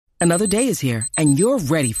Another day is here, and you're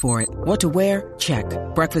ready for it. What to wear? Check.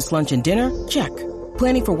 Breakfast, lunch, and dinner? Check.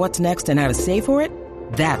 Planning for what's next and how to save for it?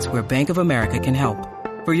 That's where Bank of America can help.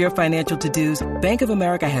 For your financial to-dos, Bank of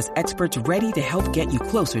America has experts ready to help get you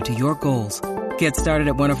closer to your goals. Get started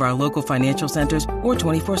at one of our local financial centers or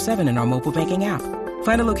 24/7 in our mobile banking app.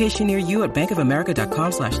 Find a location near you at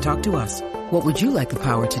bankofamerica.com/talktous. What would you like the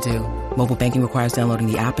power to do? Mobile banking requires downloading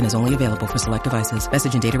the app and is only available for select devices.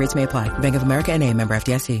 Message and data rates may apply. Bank of America N.A., member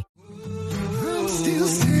FDIC. Still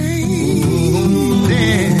standing.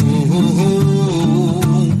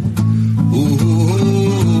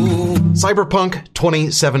 Cyberpunk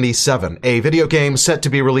 2077, a video game set to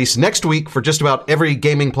be released next week for just about every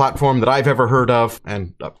gaming platform that I've ever heard of,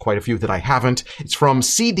 and quite a few that I haven't. It's from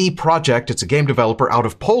CD Projekt. It's a game developer out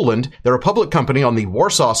of Poland. They're a public company on the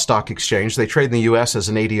Warsaw Stock Exchange. They trade in the US as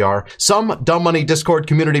an ADR. Some Dumb Money Discord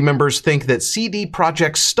community members think that CD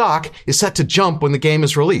Projekt's stock is set to jump when the game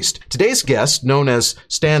is released. Today's guest, known as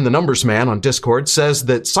Stan the Numbers Man on Discord, says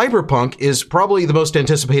that Cyberpunk is probably the most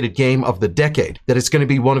anticipated game of the decade, that it's going to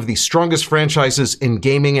be one of the strongest franchises in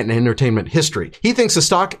gaming and entertainment history. He thinks the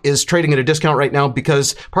stock is trading at a discount right now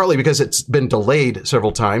partly because it's been delayed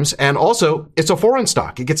several times, and also it's a foreign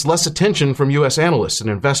stock. It gets less attention from US analysts and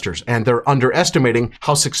investors, and they're underestimating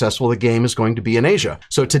how successful the game is going to be in Asia.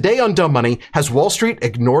 So today on Dumb Money, has Wall Street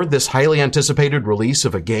ignored this highly anticipated release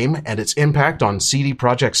of a game and its impact on CD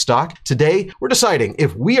Projekt stock? Today, we're deciding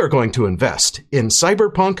if we are going to invest in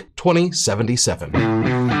Cyberpunk 2077.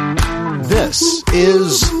 This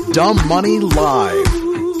is Dumb Money Live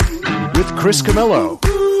with Chris Camillo,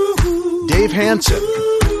 Dave Hansen,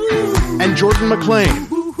 and Jordan McLean,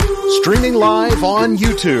 streaming live on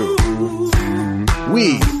YouTube.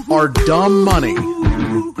 We are Dumb Money.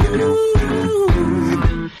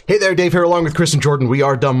 Hey there, Dave here along with Chris and Jordan. We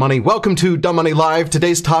are Dumb Money. Welcome to Dumb Money Live.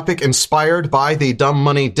 Today's topic inspired by the Dumb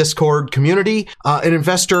Money Discord community. An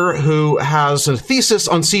investor who has a thesis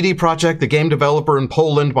on CD Projekt, the game developer in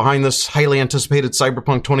Poland behind this highly anticipated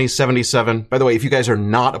Cyberpunk 2077. By the way, if you guys are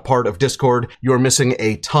not a part of Discord, you're missing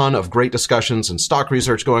a ton of great discussions and stock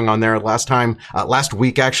research going on there. Last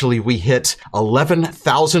week, actually, we hit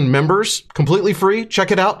 11,000 members completely free.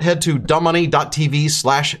 Check it out. Head to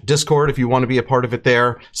dumbmoney.tv/Discord if you want to be a part of it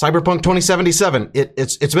there. Cyberpunk 2077,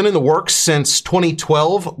 it's been in the works since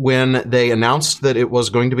 2012 when they announced that it was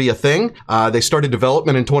going to be a thing. They started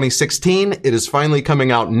development in 2016. It is finally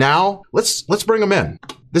coming out now. Let's bring them in.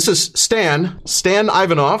 This is Stan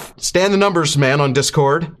Ivanov, Stan the Numbers Man on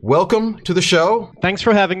Discord. Welcome to the show. Thanks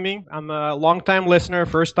for having me. I'm a long-time listener,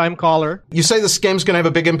 first-time caller. You say this game's going to have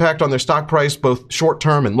a big impact on their stock price, both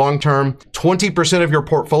short-term and long-term. 20% of your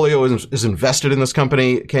portfolio is invested in this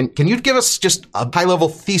company. Can you give us just a high-level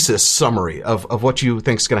thesis summary of what you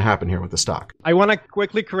think is going to happen here with the stock? I want to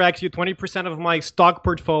quickly correct you. 20% of my stock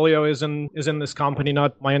portfolio is in this company,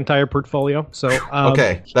 not my entire portfolio. So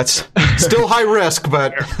okay, that's still high risk,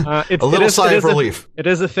 but a little sigh of relief. It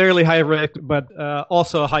is a fairly high risk, but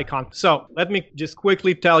also a high confidence. So let me just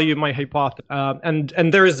quickly tell you my hypothesis.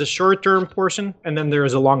 And there is a short-term portion, and then there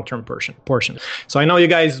is a long-term portion. So I know you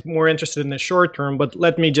guys more interested in the short-term, but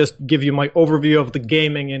let me just give you my overview of the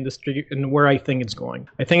gaming industry and where I think it's going.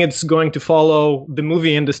 I think it's going to follow the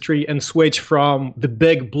movie industry and switch from the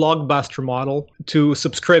big blockbuster model to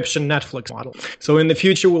subscription Netflix model. So in the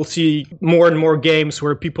future, we'll see more and more games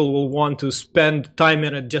where people will want to spend time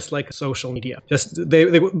in it, just like social media. Just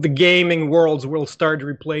the gaming worlds will start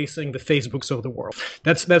replacing the Facebooks of the world.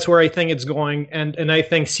 That's where I think it's going, and I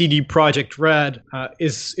think CD Projekt Red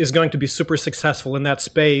is going to be super successful in that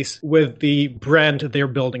space with the brand they're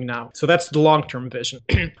building now. So that's the long-term vision.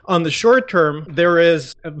 On the short term, there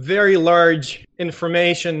is a very large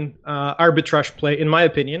information arbitrage play, in my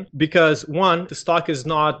opinion, because one, the stock is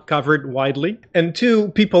not covered widely, and two,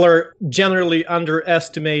 people are generally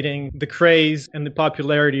underestimating the craze and the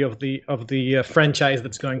popularity of the franchise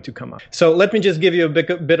that's going to come up. So let me just give you a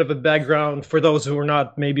bit of a background for those who are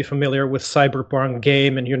not maybe familiar with Cyberpunk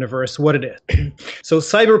game and universe, what it is. So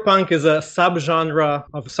Cyberpunk is a subgenre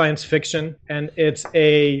of science fiction, and it's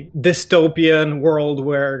a dystopian world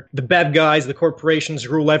where the bad guys, the corporations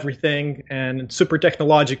rule everything, and super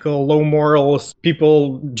technological, low morals.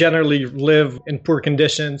 People generally live in poor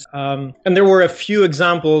conditions. And there were a few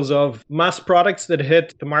examples of mass products that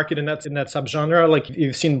hit the market in that subgenre. Like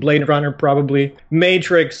you've seen Blade Runner probably.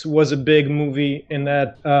 Matrix was a big movie in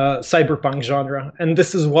that cyberpunk genre. And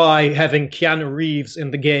this is why having Keanu Reeves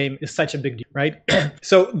in the game is such a big deal, right?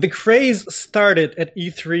 So the craze started at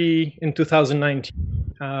E3 in 2019.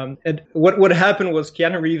 And what happened was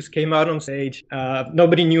Keanu Reeves came out on stage.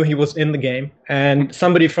 Nobody knew he was in the game, and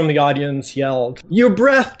somebody from the audience yelled, "You're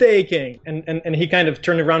breathtaking!" And he kind of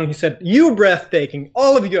turned around and he said, "You breathtaking!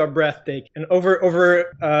 All of you are breathtaking!" And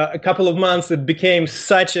over a couple of months, it became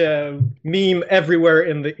such a meme everywhere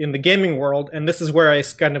in the gaming world. And this is where I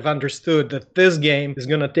kind of understood that this game is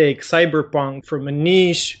going to take cyberpunk from a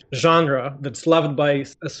niche genre that's loved by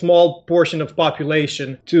a small portion of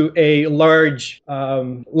population to a large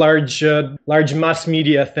mass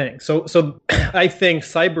media thing. So I think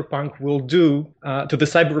cyberpunk will do to the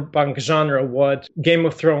cyberpunk genre what Game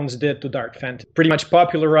of Thrones did to dark fantasy. Pretty much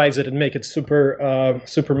popularize it and make it super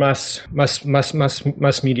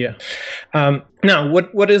mass media. Now,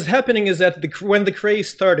 what is happening is that when the craze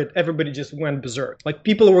started, everybody just went berserk. Like,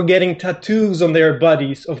 people were getting tattoos on their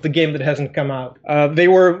bodies of the game that hasn't come out. They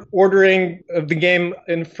were ordering the game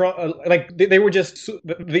in front, they were just,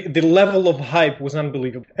 the level of hype was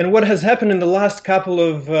unbelievable. And what has happened in the last couple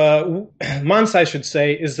of months, I should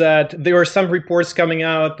say, is that there are some reports coming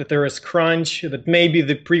out that there is crunch, that maybe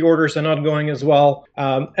the pre-orders are not going as well.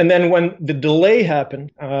 And then when the delay happened,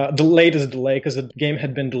 the latest delay, because the game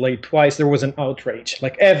had been delayed twice, there was an outrage.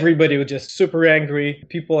 Like, everybody was just super angry.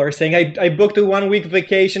 People are saying, I booked a 1-week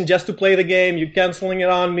vacation just to play the game. You're canceling it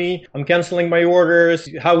on me. I'm canceling my orders.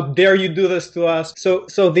 How dare you do this to us?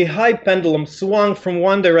 So the hype pendulum swung from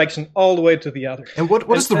one direction all the way to the other. And what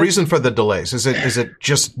is the reason for the delays? Is it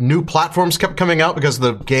just new platforms kept coming out because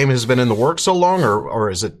the game has been in the works so long, or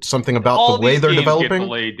is it something about all the way they're developing? Get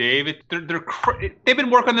delayed, Dave. They've been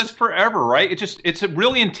working on this forever, right? It's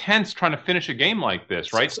really intense trying to finish a game like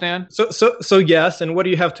this, right, Stan? So yes, and what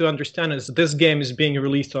you have to understand is this game is being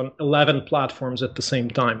released on 11 platforms at the same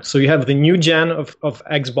time. So you have the new gen of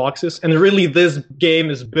Xboxes, and really this game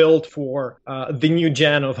is built for the new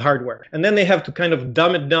gen of hardware. And then they have to kind of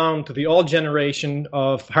dumb it down to the old generation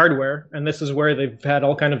of hardware, and this is where they've had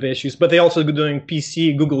all kind of issues. But they also doing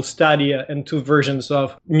PC, Google Stadia, and 2 versions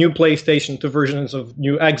of new PlayStation, 2 versions of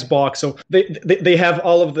new Xbox. So they have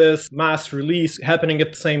all of this mass release happening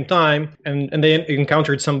at the same time, and they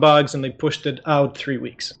encountered some bugs, and they pushed it out 3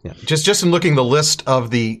 weeks. Yeah. Just in looking the list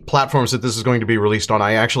of the platforms that this is going to be released on,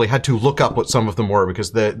 I actually had to look up what some of them were,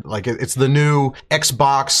 because it's the new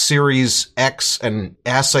Xbox Series X and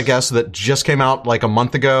S, I guess, that just came out like a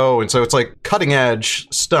month ago, and so it's like cutting edge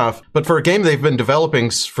stuff. But for a game they've been developing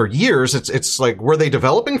for years, it's like, were they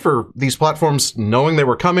developing for these platforms knowing they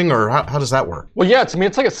were coming, or how does that work? Well, yeah, it's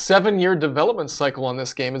like a 7-year development cycle on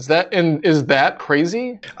this game. Is that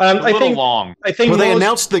crazy? I think long. I think they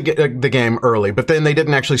announced the game early, but then they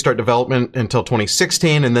didn't actually start development until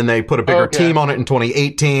 2016, and then they put a bigger team on it in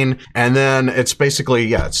 2018, and then it's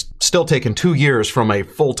basically, it's still taken 2 years from a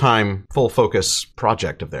full-time, full-focus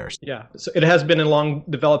project of theirs. Yeah, so it has been a long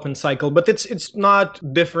development cycle, but it's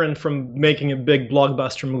not different from making a big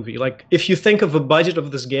blockbuster movie. Like, if you think of a budget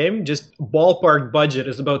of this game, just ballpark budget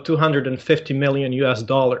is about $250 million US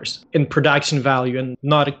in production value, and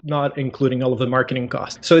not including all of the marketing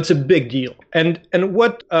costs. So it's a big deal. And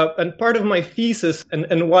part of my thesis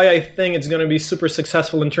and why I think it's going to be super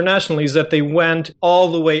successful internationally is that they went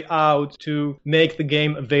all the way out to make the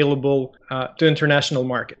game available to international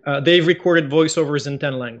market. They've recorded voiceovers in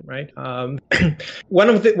 10 languages, right? One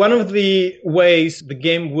of the ways the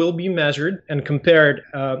game will be measured and compared,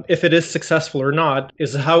 if it is successful or not,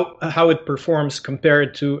 is how it performs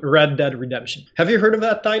compared to Red Dead Redemption. Have you heard of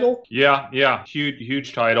that title? Yeah,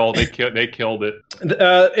 huge title. They killed it.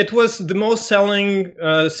 It was the most selling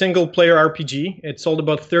single-player RPG. It sold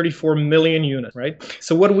about 34 million units, right?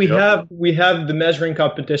 So what we have the measuring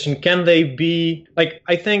competition. Can they be like?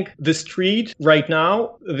 I think the Street right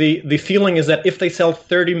now, the feeling is that if they sell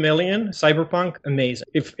 30 million Cyberpunk, amazing.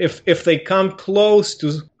 If they come close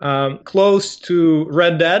to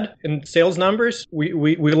Red Dead in sales numbers,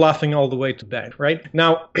 we're laughing all the way to bank, right?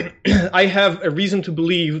 Now, I have a reason to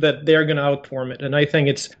believe that they're going to outperform it, and I think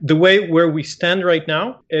it's the way where we stand right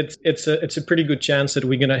now. It's a pretty good chance that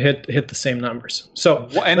we're going to hit the same numbers. So,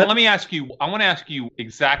 let me ask you. I want to ask you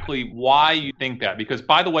exactly why you think that, because,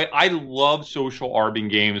 by the way, I love social arbing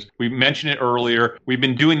games. We mentioned it earlier. We've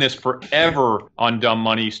been doing this forever on Dumb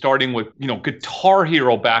Money, starting with Guitar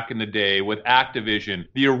Hero back in the day with Activision.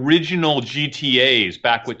 The original GTAs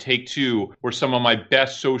back with Take-Two were some of my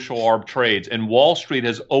best social arb trades, and Wall Street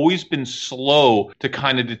has always been slow to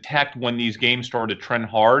kind of detect when these games started to trend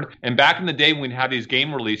hard. And back in the day when we'd have these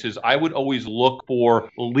game releases, I would always look for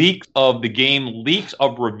leaks of the game, leaks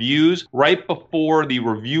of reviews right before the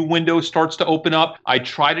review window starts to open up. I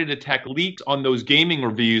try to detect leaks on those gaming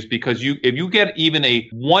reviews because because if you get even a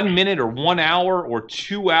 1 minute or 1 hour or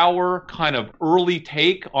 2 hour kind of early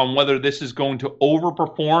take on whether this is going to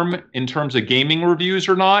overperform in terms of gaming reviews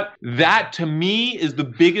or not, that to me is the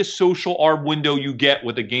biggest social arb window you get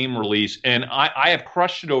with a game release. And I have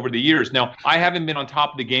crushed it over the years. Now, I haven't been on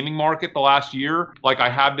top of the gaming market the last year like I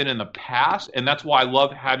have been in the past. And that's why I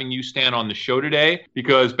love having you stand on the show today,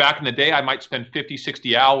 because back in the day, I might spend 50,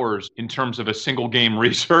 60 hours in terms of a single game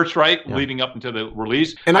research, right? Yeah. Leading up into the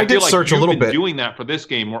release. And I did search a little bit. Doing that for this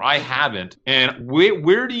game where I haven't. And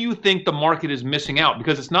where do you think the market is missing out?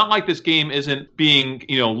 Because it's not like this game isn't being,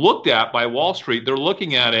 looked at by Wall Street. They're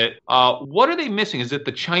looking at it. What are they missing? Is it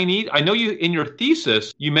the Chinese? I know you, in your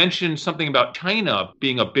thesis, you mentioned something about China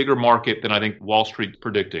being a bigger market than I think Wall Street's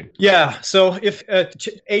predicting. Yeah. So if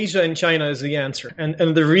Asia and China is the answer. And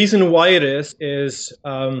the reason why it is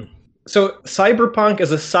so cyberpunk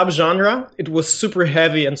as a subgenre, it was super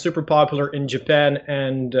heavy and super popular in Japan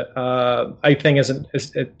and I think as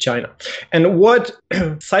China. And what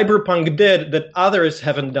cyberpunk did that others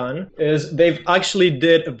haven't done is they've actually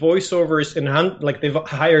did voiceovers they've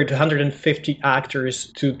hired 150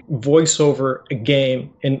 actors to voice over a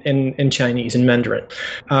game in Chinese, in Mandarin.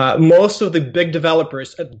 Most of the big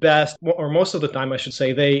developers at best, or most of the time I should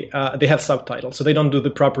say, they have subtitles, so they don't do the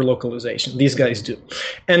proper localization. These guys do.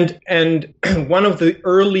 And one of the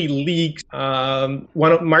early leaks,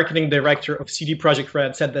 marketing director of CD Projekt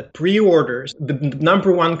Red said that pre-orders, the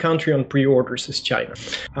number one country on pre-orders is China,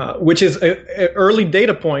 which is an early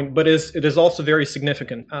data point, but it is also very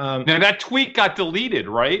significant. Now that tweet got deleted,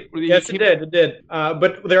 right? Yes, it did.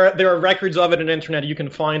 But there are records of it on the internet. You can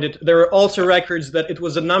find it. There are also records that it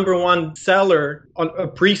was a number one seller, a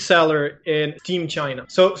pre-seller in Steam China.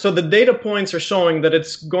 So the data points are showing that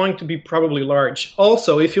it's going to be probably large.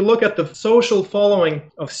 Also, if you look at the social following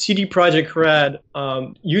of CD Projekt Red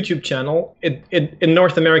YouTube channel, it in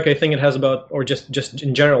North America, I think it has about, or just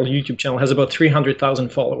in general, YouTube channel has about 300,000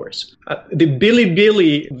 followers. The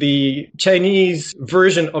Bilibili, the Chinese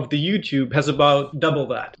version of the YouTube, has about double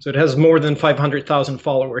that. So it has more than 500,000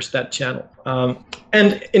 followers, that channel.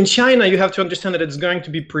 And in China, you have to understand that it's going to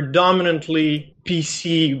be predominantly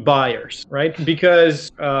PC buyers, right?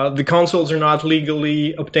 Because the consoles are not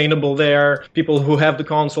legally obtainable there. People who have the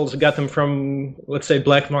consoles got them from, let's say,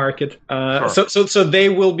 black market. Sure. So they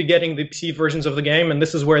will be getting the PC versions of the game, and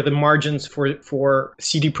this is where the margins for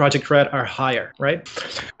CD Projekt Red are higher, right?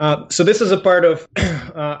 So this is a part of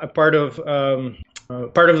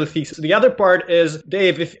the thesis. The other part is,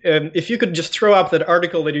 Dave, if you could just throw up that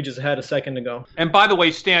article that you just had a second ago. And by the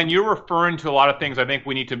way, Stan, you're referring to a lot of things I think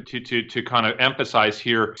we need to kind of emphasize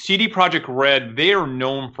here. CD Projekt Red, they are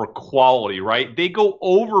known for quality, right? They go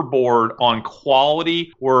overboard on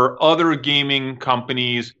quality where other gaming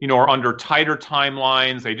companies, are under tighter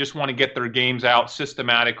timelines. They just want to get their games out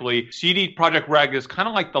systematically. CD Projekt Red is kind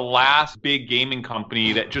of like the last big gaming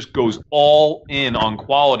company that just goes all in on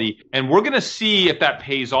quality. And we're going to see if that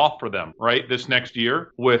pays off for them, right, this next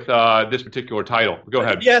year with this particular title. Go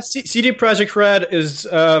ahead. Yeah, CD Projekt Red is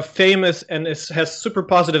famous and has super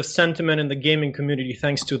positive sentiment in the gaming community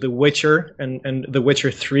thanks to The Witcher and The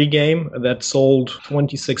Witcher 3 game that sold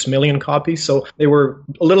 26 million copies. So they were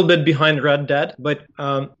a little bit behind Red Dead. But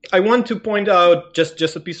I want to point out just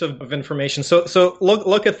a piece of information. So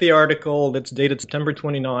look at the article that's dated September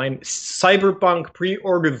 29. Cyberpunk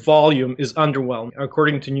pre-order volume is underwhelming,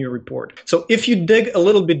 according to new report. So if you dig a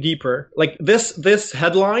little bit deeper, like this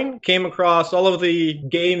headline came across all of the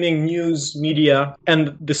gaming news media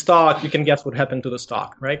and the stock, you can guess what happened to the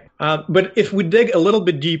stock, right? But if we dig a little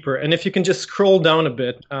bit deeper, and if you can just scroll down a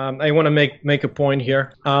bit, I want to make a point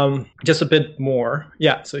here, just a bit more.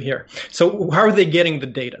 Yeah, so here. So how are they getting the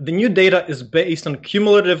data? The new data is based on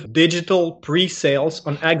cumulative digital pre-sales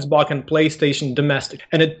on Xbox and PlayStation domestic,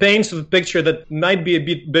 and it paints a picture that might be a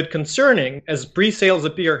bit concerning, as pre-sales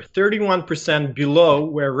appear 31% below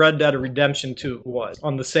where Red Dead Redemption 2 was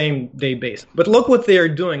on the same day basis. But look what they are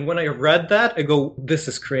doing. When I read that, I go, this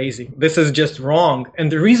is crazy. This is just wrong.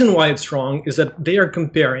 And the reason why it's wrong is that they are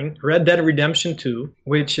comparing Red Dead Redemption 2,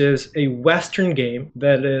 which is a Western game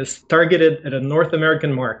that is targeted at a North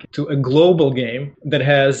American market, to a global game that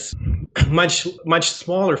has much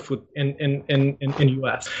smaller foot in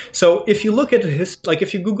US. So if you look at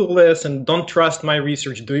if you Google this, and don't trust my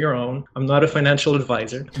research, do your own. I'm not a financial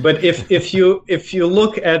advisor. But if you if you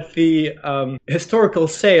look at the historical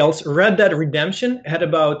sales, Red Dead Redemption had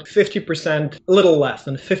about 50%, a little less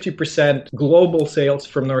than 50% global sales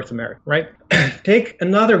from North America, right? Take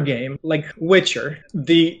another game like Witcher.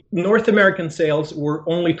 The North American sales were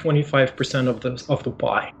only 25% of the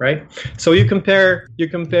pie, right? So you compare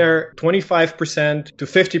 25% to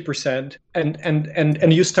 50%,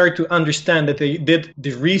 and you start to understand that they did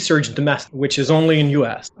the research domestic, which is only in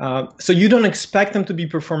US. So you don't expect them to be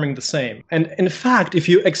performing the same. And in fact, if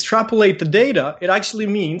you extrapolate the data, it actually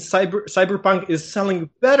means Cyberpunk is selling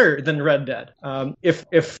better than Red Dead.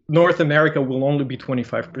 If North America will only be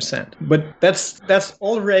 25%, but that's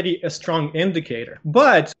already a strong indicator.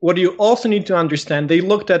 But what you also need to understand, they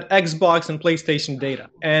looked at Xbox and PlayStation data,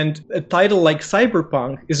 and a title like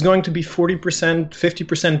Cyberpunk is going to be 40%,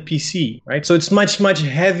 50% PC, right? So it's much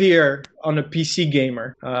heavier on a PC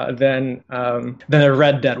gamer than a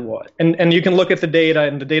Red Dead was. And you can look at the data,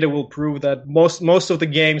 and the data will prove that most of the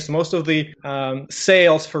games, most of the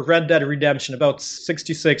sales for Red Dead Redemption, about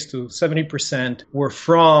 66 to 70%, were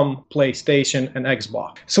from PlayStation and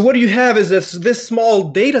Xbox. So what you have is this small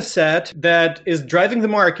data set that is driving the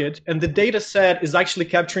market, and the data set is actually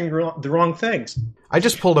capturing the wrong things. I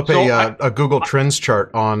just pulled up a Google Trends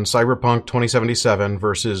chart on Cyberpunk 2077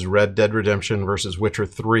 versus Red Dead Redemption versus Witcher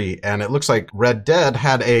 3, and it looks like Red Dead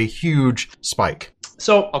had a huge spike.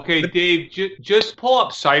 So okay, Dave, just pull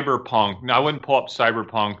up Cyberpunk. No, I wouldn't pull up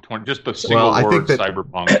Cyberpunk 20, just the single word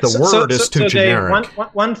Cyberpunk. The word is too generic. Dave,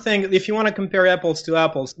 one thing, if you want to compare apples to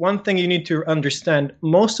apples, one thing you need to understand,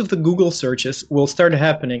 most of the Google searches will start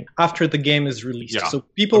happening after the game is released. Yeah, so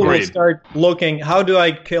people will start looking, how do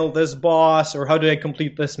I kill this boss, or how do I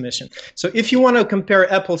complete this mission? So if you want to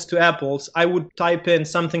compare apples to apples, I would type in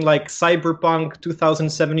something like Cyberpunk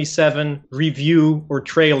 2077 review or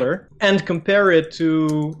trailer and compare it to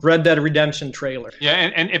Red Dead Redemption trailer. Yeah,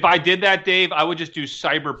 and if I did that, Dave, I would just do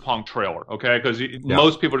Cyberpunk trailer, okay? Because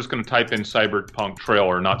most people are just going to type in Cyberpunk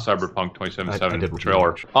trailer, not Cyberpunk 2077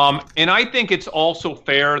 trailer. And I think it's also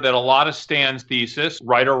fair that a lot of Stan's thesis,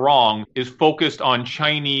 right or wrong, is focused on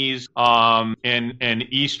Chinese and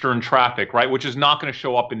Eastern traffic, right? Which is not going to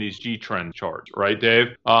show up in these G-Trend charts, right,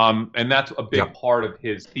 Dave? And that's a big part of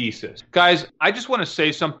his thesis. Guys, I just want to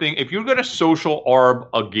say something. If you're going to social arb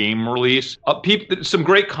a game release, some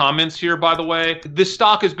great comments here, by the way. This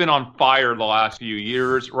stock has been on fire the last few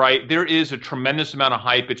years, right? There is a tremendous amount of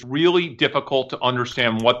hype. It's really difficult to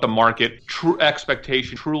understand what the market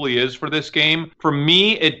expectation truly is for this game. For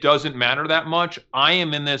me, it doesn't matter that much. I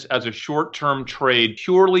am in this as a short-term trade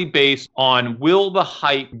purely based on will the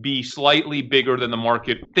hype be slightly bigger than the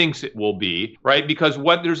market thinks it will be, right? Because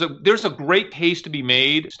there's a great case to be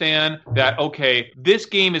made, Stan, that, okay, this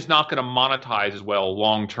game is not going to monetize as well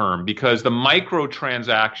long-term because the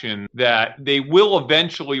microtransaction that they will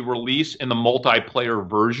eventually release in the multiplayer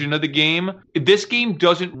version of the game, this game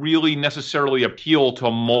doesn't really necessarily appeal to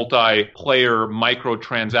a multiplayer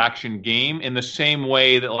microtransaction game in the same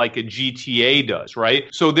way that like a GTA does, right?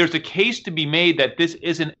 So there's a case to be made that this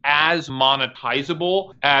isn't as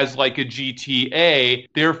monetizable as like a GTA.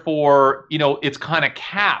 Therefore, it's kind of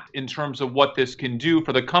capped in terms of what this can do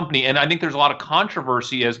for the company. And I think there's a lot of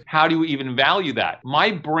controversy as how do you even value that?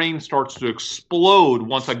 My brain starts to explode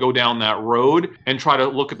once I go down that road and try to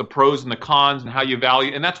look at the pros and the cons and how you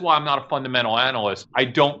value. And that's why I'm not a fundamental analyst. I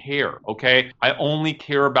don't care, okay? I only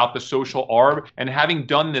care about the social arb. And having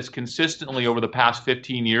done this consistently over the past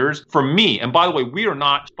 15 years, for me, and by the way, we are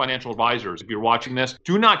not financial advisors. If you're watching this,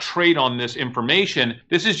 do not trade on this information.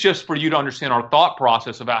 This is just for you to understand our thought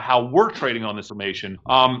process about how we're trading on this information.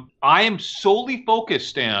 I am solely focused,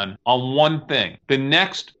 Stan, on one thing. The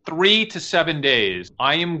next 3 to 7 days,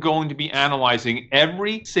 I am going to be analyzing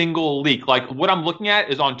every single leak. Like what I'm looking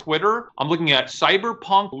at is on Twitter. I'm looking at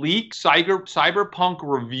Cyberpunk leak, Cyberpunk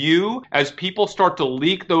review. As people start to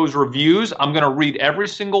leak those reviews, I'm going to read every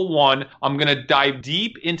single one. I'm going to dive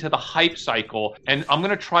deep into the hype cycle, and I'm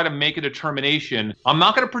going to try to make a determination. I'm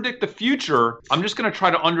not going to predict the future. I'm just going to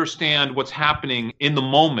try to understand what's happening in the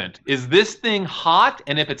moment. Is this thing hot?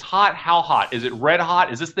 And if it's hot, how hot? Is it red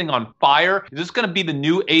hot? Is this thing on fire? Is this going to be the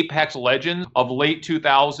new Apex Legends of late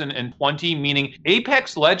 2020? Meaning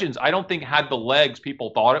Apex Legends, I don't think had the legs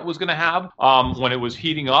people thought it was going to have when it was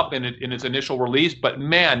heating up in its initial release. But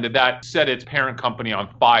man, did that set its parent company on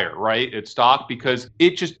fire, right? Its stock, because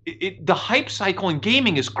the hype cycle in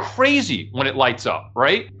gaming is crazy when it lights up,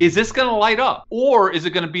 right? Is this going to light up? Or is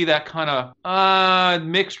it going to be that kind of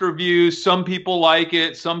mixed reviews? Some people like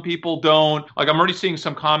it, some people don't. Like I'm already seeing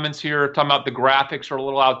some comments here talking about the graphics are a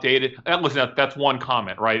little outdated. Listen, that's one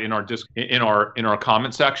comment, right, in our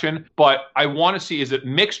comment section. But I want to see, is it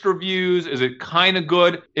mixed reviews? Is it kind of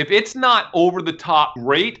good? If it's not over the top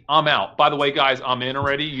great, I'm out. By the way, guys, I'm in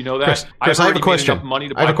already. You know that. Chris, I have a question.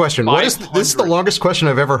 I have a question. This is the longest question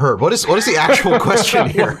I've ever heard. What is the actual question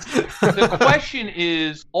here? The question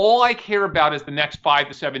is, all I care about is the next 5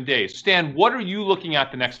 to 7 days. Stan, what are you looking at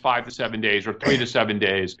the next 5 to 7 days or 3 to 7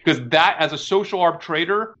 days? Because that, as a social arb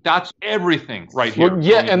trader, that's everything right here. Well,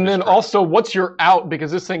 yeah, and then also, what's your out?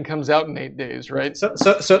 Because this thing comes out in 8 days, right?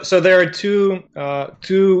 So there are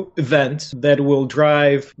two events that will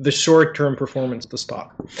drive the short-term performance of the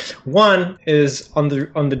stock. One is on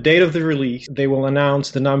the date of the release, they will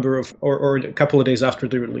announce the number of, or a couple of days after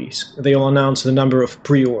the release, they will announce the number of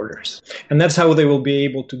pre-orders, and that's how they will be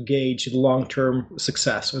able to gauge the long-term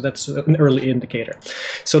success. So that's an early indicator.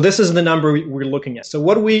 So this is the number we're looking at. So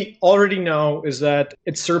what we already know is that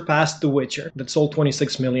it surpassed The Witcher, that sold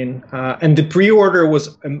 26 million, and the pre-order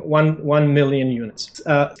was 1 million units.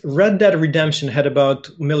 Red Dead Redemption had about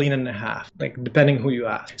 1.5 million, like depending who you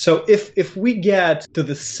ask. So if we get to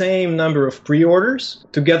the same number of pre-orders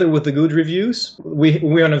together with the good reviews,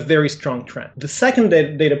 we're on a very strong trend. The second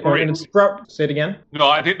data point, and it's say it again. No,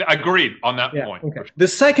 I think I agreed on that point. Okay. The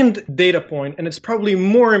second data point, and it's probably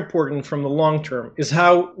more important from the long term, is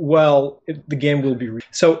how well the game will be reviewed.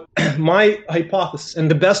 So my hypothesis, and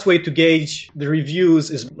the best way to gauge the reviews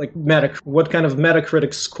is like Metacritic. What kind of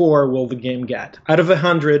Metacritic score will the game get? Out of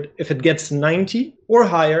 100, if it gets 90 or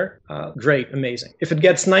higher, great, amazing. If it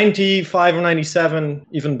gets 95 or 97,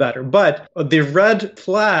 even better. But the red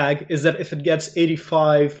flag is that if it gets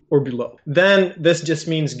 85 or below, then this just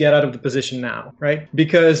means get out of the position now, right?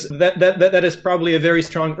 Because that is probably a very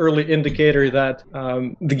strong early indicator that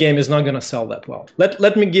the game is not going to sell that well.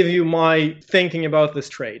 Let me give you my thinking about this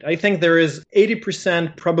trade. I think there is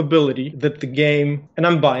 80% probability that the game, and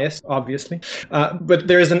I'm biased, obviously, but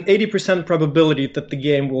there is an 80% probability that the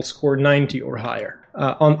game will score 90 or higher.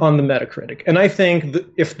 On the Metacritic. And I think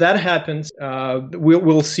if that happens,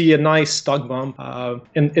 we'll see a nice stock bump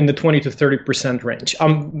in the 20 to 30% range.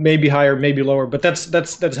 Maybe higher, maybe lower, but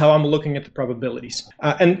that's how I'm looking at the probabilities.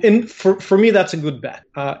 And for me, that's a good bet.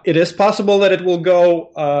 It is possible that it will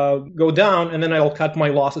go down, and then I'll cut my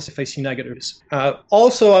losses if I see negatives.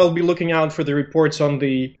 Also, I'll be looking out for the reports on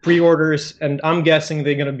the pre-orders, and I'm guessing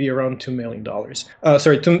they're going to be around $2 million.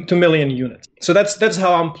 2 million units. So that's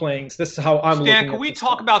how I'm playing. This is how I'm looking at it. Can we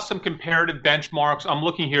talk about some comparative benchmarks? I'm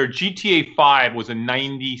looking here. GTA 5 was a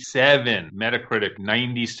 97, Metacritic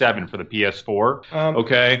 97 for the PS4.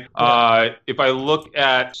 Okay. If I look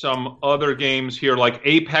at some other games here, like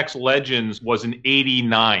Apex Legends was an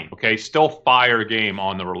 89. Okay, still fire game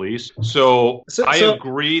on the release. So I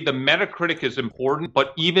agree. The Metacritic is important,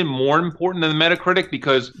 but even more important than the Metacritic,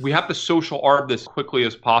 because we have to social arb this quickly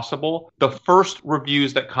as possible. The first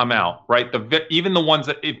reviews that come out, right? Even the ones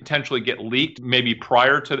that potentially get leaked, maybe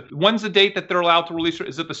prior to, when's the date that they're allowed to release?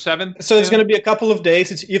 Is it the 7th? So it's going to be a couple of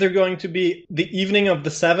days. It's either going to be the evening of the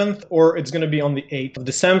 7th or it's going to be on the 8th of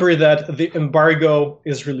December that the embargo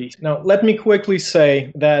is released. Now, let me quickly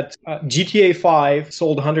say that GTA 5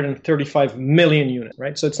 sold 135 million units,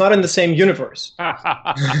 right? So it's not in the same universe.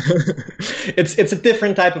 It's a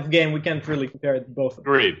different type of game. We can't really compare both.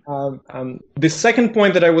 Agreed. The second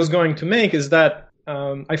point that I was going to make is that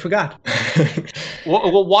I forgot.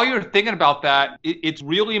 Well, while you're thinking about that, it's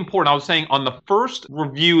really important. I was saying on the first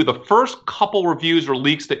review, the first couple reviews or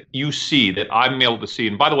leaks that you see that I'm able to see,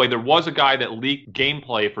 and by the way, there was a guy that leaked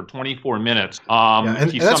gameplay for 24 minutes.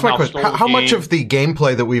 And that's my question. How much of the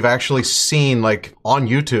gameplay that we've actually seen, like on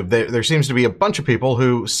YouTube, there seems to be a bunch of people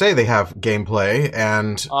who say they have gameplay,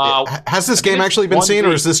 and has this game actually been seen,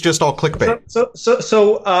 or is this just all clickbait?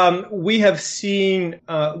 So we have seen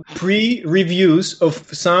pre-reviews of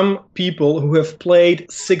some people who have played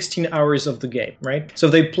 16 hours of the game, right? So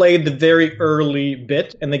they played the very early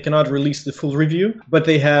bit and they cannot release the full review, but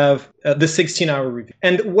they have the 16-hour review.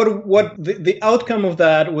 And what the outcome of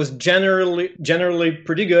that was generally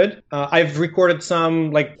pretty good. I've recorded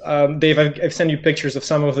some, like Dave, I've sent you pictures of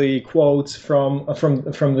some of the quotes from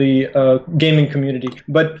the gaming community,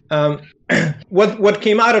 but what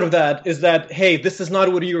came out of that is that, hey, this is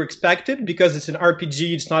not what you expected because it's an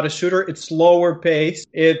RPG, it's not a shooter, it's slower paced.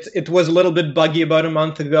 It was a little bit buggy about a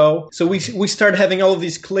month ago. So we started having all of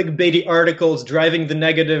these clickbaity articles driving the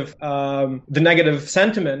negative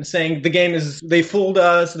sentiment, saying the game they fooled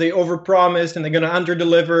us, they overpromised, and they're going to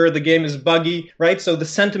underdeliver. The game is buggy, right? So the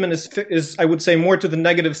sentiment is I would say more to the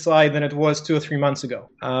negative side than it was 2 or 3 months ago.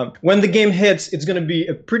 When the game hits, it's going to be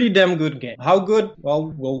a pretty damn good game. How good?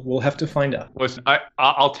 Well, we'll have to find find out. Listen,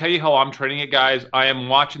 I'll tell you how I'm trading it, guys. I am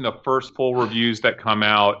watching the first full reviews that come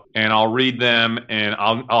out, and I'll read them, and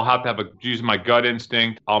I'll have to use my gut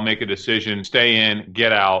instinct. I'll make a decision, stay in,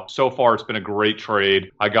 get out. So far, it's been a great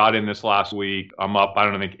trade. I got in this last week. I'm up,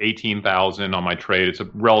 I think 18,000 on my trade. It's a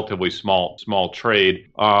relatively small trade.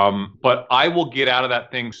 But I will get out of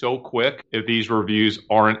that thing so quick if these reviews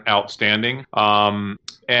aren't outstanding.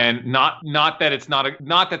 And not that it's not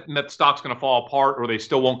that stock's going to fall apart or they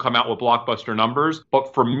still won't come out with blockbuster numbers.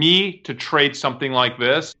 But for me to trade something like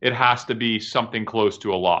this, it has to be something close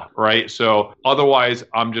to a lock, right? So otherwise,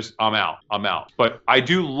 I'm out. But I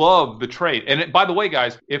do love the trade. And by the way,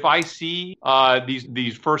 guys, if I see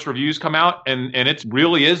these first reviews come out and it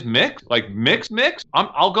really is mixed,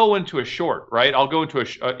 I'll go into a short, right? I'll go into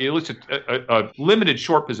at least a limited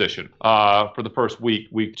short position for the first week,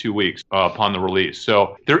 2 weeks upon the release.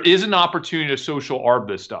 So there is an opportunity to social arb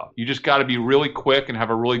this stuff. You just got to be really quick and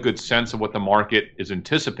have a really good sense of what the market is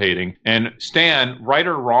anticipating. And Stan, right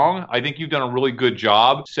or wrong, I think you've done a really good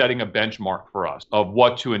job setting a benchmark for us of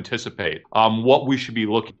what to anticipate, what we should be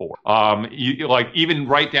looking for. Even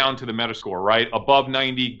right down to the Metascore, right? Above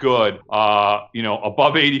 90, good.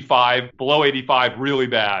 Above 85, below 85, really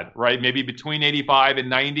bad, right? Maybe between 85 and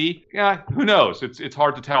 90, yeah, who knows? It's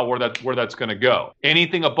hard to tell where that's going to go.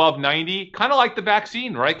 Anything above 90, kind of like the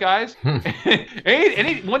vaccine, right, guys?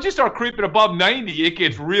 Once you start creeping above 90, it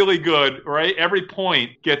gets really good, right? Every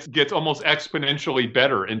point gets almost exponentially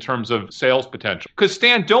better in terms of sales potential. Because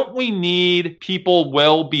Stan, don't we need people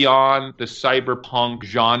well beyond the cyberpunk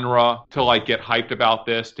genre to get hyped about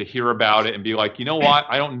this, to hear about it and be like, you know what?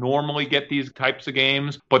 I don't normally get these types of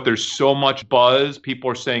games, but there's so much buzz. People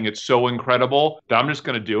are saying it's so incredible that I'm just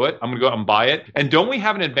going to do it. I'm going to go out and buy it. And don't we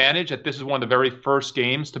have an advantage that this is one of the very first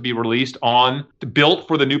games to be released built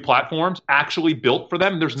for the new platforms, actually built for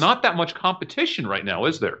them? There's not that much competition right now,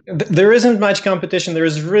 is there? There isn't much competition. There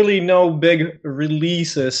is really no big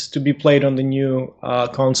releases to be played on the new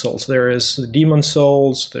consoles. There is Demon's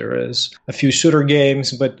Souls, there is a few shooter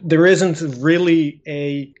games, but there isn't really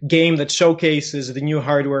a game that showcases the new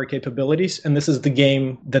hardware capabilities, and this is the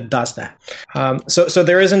game that does that. So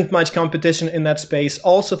there isn't much competition in that space.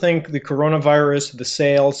 Also think the coronavirus, the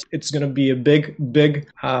sales, it's going to be a big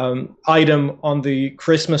item on the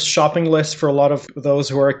Christmas shopping list for a lot of those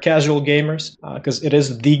who are casual gamers, because it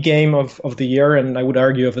is the game of the year, and I would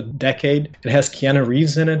argue of a decade. It has Keanu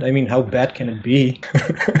Reeves in it. I mean, how bad can it be?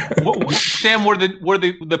 Sam, were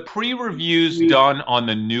the pre-reviews done on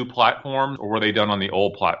the new platforms, or were they done on the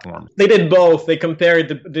old platforms? They did both. They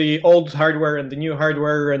compared the old hardware and the new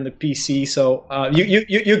hardware and the PC. So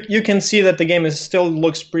you can see that the game still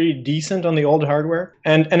looks pretty decent on the old hardware.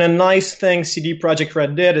 And a nice thing CD Projekt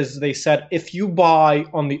Red did is they said, if you buy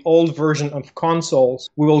on the old version of consoles,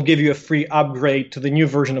 we will give you a free upgrade to the new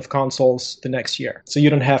version of consoles the next year. So you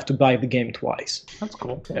don't have to buy the game twice. That's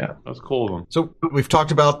cool. Yeah. That's cool of them. So we've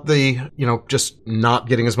talked about the, just not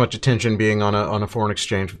getting as much attention being on a foreign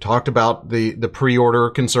exchange. We've talked about the pre-order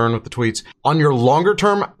concern with the tweets. On your longer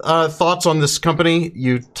term thoughts on this company,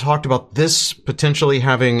 you talked about this potentially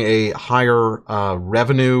having a higher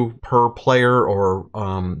revenue per player or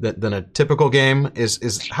than a typical game.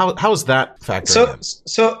 How is that factoring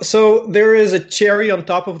in? So there is a cherry on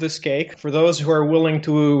top of this cake for those who are willing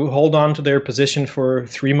to hold on to their position for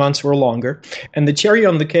 3 months or longer. And the cherry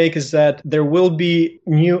on the cake is that there will be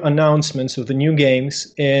new announcements of the new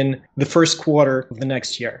games in the first quarter of the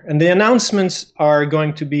next year. And the announcements are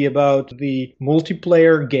going to be about the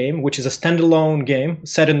multiplayer game, which is a standalone game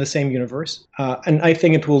set in the same universe. And I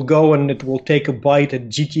think it will go and it will take a bite at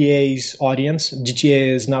GTA's audience. GTA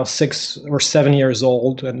is now 6 or 7 years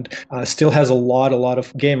old and still has a lot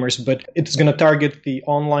of gamers, but it's going to target the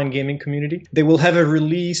online gaming community. They will have a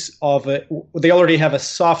release of they already have a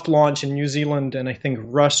soft launch in New Zealand and I think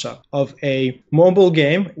Russia of a mobile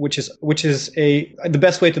game, which is the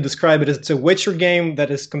best way to describe it is it's a Witcher game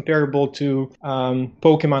that is comparable to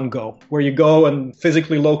Pokemon Go, where you go and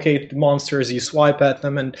physically locate monsters, you swipe at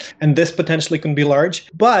them, and this potentially can be large.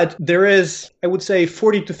 But there is, I would say,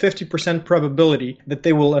 40 to 50% probability that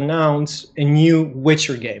they will announce a new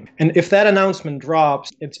Witcher game. And if that announcement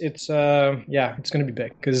drops, it's going to be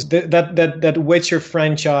big, because that Witcher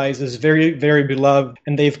franchise is very, very beloved,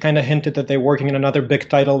 and they've kind of hinted that they're working on another big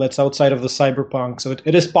title that's outside of the cyberpunk. So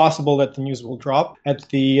it is possible that the news will drop at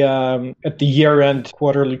the year-end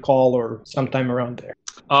quarterly call or sometime around there.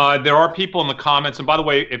 There are people in the comments, and by the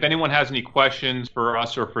way, if anyone has any questions for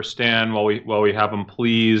us or for Stan while we have them,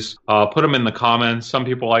 please put them in the comments. Some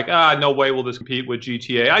people are like, no way will this compete with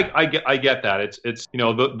GTA. I get that. It's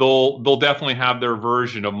they'll definitely have their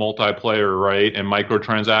version of multiplayer, right, and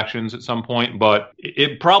microtransactions at some point, but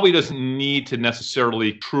it probably doesn't need to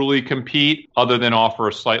necessarily truly compete, other than offer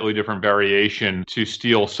a slightly different variation to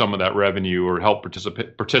steal some of that revenue or help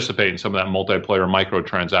participate in some of that multiplayer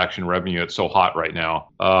microtransaction revenue that's so hot right now.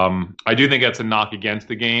 I do think that's a knock against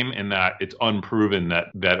the game in that it's unproven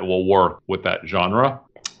that it will work with that genre.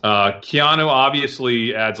 Keanu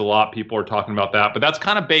obviously adds a lot. People are talking about that, but that's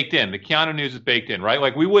kind of baked in. The Keanu news is baked in, right?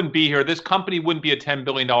 Like, we wouldn't be here. This company wouldn't be a $10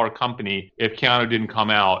 billion company if Keanu didn't come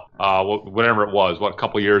out, whatever it was, a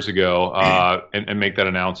couple years ago, and make that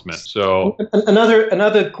announcement. So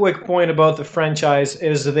another quick point about the franchise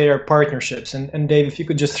is their partnerships. And Dave, if you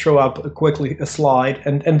could just throw up quickly a slide.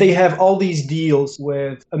 And they have all these deals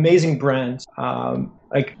with amazing brands.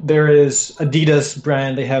 Like, there is Adidas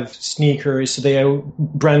brand, they have sneakers, they are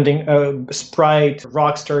branding Sprite,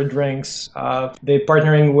 Rockstar drinks, they're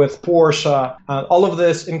partnering with Porsche. All of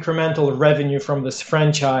this incremental revenue from this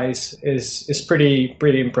franchise is pretty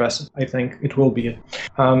impressive. I think it will be.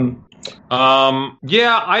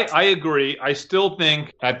 I agree. I still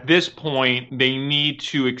think at this point they need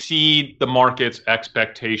to exceed the market's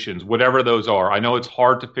expectations, whatever those are. I know it's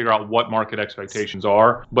hard to figure out what market expectations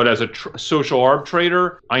are, but as a social arb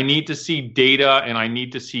trader, I need to see data and I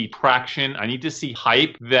need to see traction. I need to see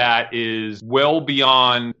hype that is well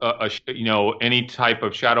beyond any type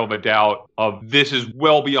of shadow of a doubt of this is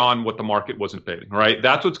well beyond what the market was anticipating, right?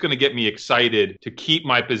 That's what's going to get me excited to keep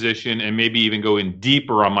my position and maybe even go in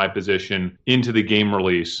deeper on my position into the game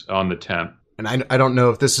release on the 10th. And I don't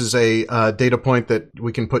know if this is a data point that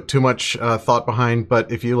we can put too much thought behind,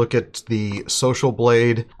 but if you look at the Social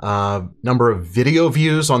Blade number of video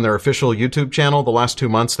views on their official YouTube channel, the last 2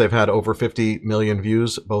 months they've had over 50 million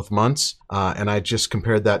views both months. And I just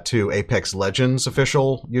compared that to Apex Legends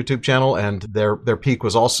official YouTube channel, and their peak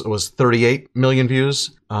was 38 million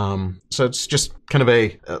views. So it's just kind of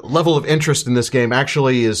a level of interest in this game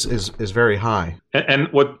actually is very high. And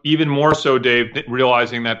what even more so, Dave,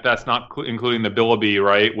 realizing that that's not including the Bilibili,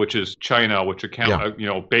 right, which is China, which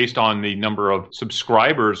based on the number of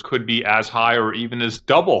subscribers could be as high or even as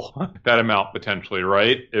double that amount potentially,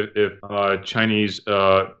 right? If Chinese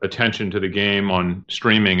attention to the game on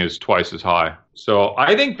streaming is twice as high. So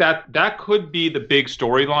I think that could be the big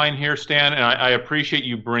storyline here, Stan, and I appreciate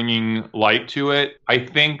you bringing light to it. I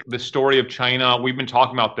think the story of China, we've been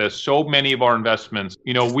talking about this, so many of our investments,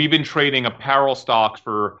 we've been trading apparel stocks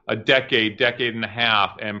for a decade and a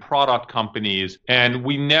half, and product companies, and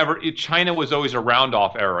China was always a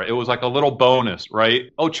round-off era. It was like a little bonus,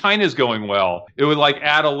 right? Oh, China's going well. It would like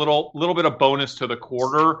add a little bit of bonus to the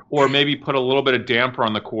quarter, or maybe put a little bit of damper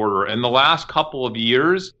on the quarter. And the last couple of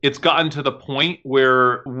years, it's gotten to the point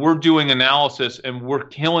where we're doing analysis and we're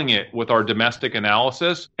killing it with our domestic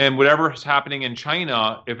analysis, and whatever is happening in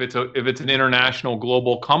China, if it's an international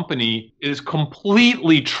global company, is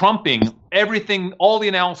completely trumping everything, all the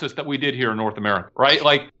analysis that we did here in North America, right?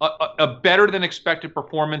 Like a better than expected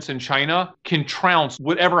performance in China can trounce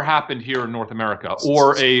whatever happened here in North America,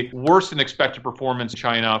 or a worse than expected performance in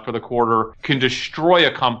China for the quarter can destroy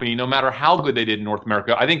a company no matter how good they did in North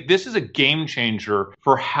America. I think this is a game changer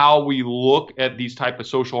for how we look at these type of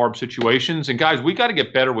social arb situations. And guys, we got to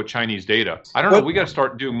get better with Chinese data. I don't know. We got to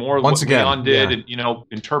start doing more of what Leon did, and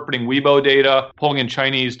interpreting Weibo data, pulling in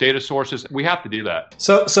Chinese data sources. We have to do that.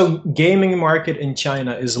 So gaming market in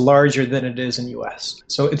China is larger than it is in US.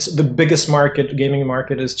 So it's the biggest gaming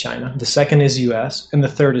market is China. The second is US, and the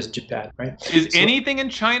third is Japan, right? Is anything in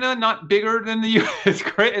China not bigger than the US? It's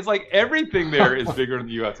great. It's like everything there is bigger than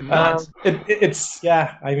the US. It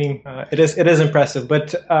is impressive,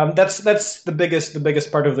 but that's the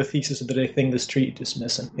biggest part of the thesis that I think the street is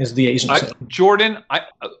missing is the Asian side. Jordan,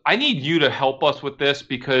 I need you to help us with this,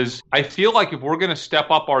 because I feel like if we're going to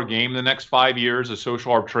step up our game the next 5 years as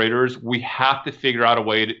social arb traders, we have to figure out a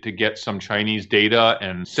way to get some Chinese data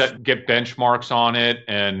and get benchmarks on it,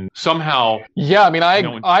 and somehow. Yeah, I mean,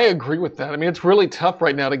 I agree with that. I mean, it's really tough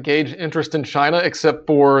right now to gauge interest in China, except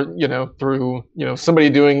for through somebody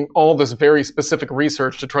doing all this very specific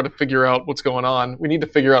research to try to figure out what's going on. We need to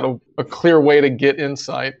figure out a clear way to get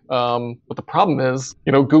insight. But the problem is,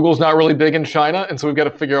 Google's not really big in China, and so we've got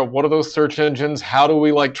to figure out what are those search engines. How do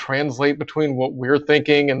we translate between what we're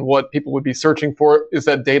thinking and what people would be searching for? Is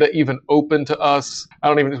that data even open to us?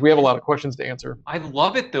 We have a lot of questions to answer. I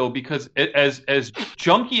love it though, because as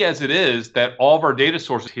junky as it is that all of our data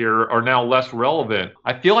sources here are now less relevant,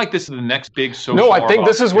 I feel like this is the next big social. No, I think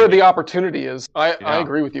this is where the opportunity is. I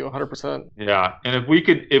agree with you 100%. Yeah, and if we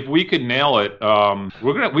could nail it,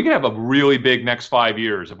 we could have a really big next 5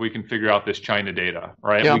 years if we can figure out this China data,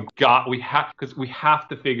 right? Yeah. We have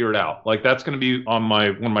to figure it out. Like that's going to be on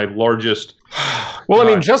one of my largest. Well, I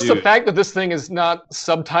mean, just the fact that this thing is not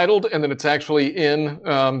subtitled and that it's actually in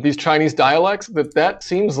these Chinese dialects, that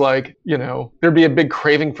seems like, there'd be a big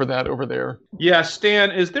craving for that over there. Yeah,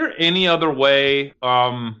 Stan, is there any other way,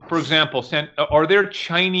 for example, Stan, are there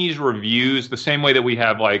Chinese reviews the same way that we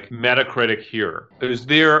have like Metacritic here?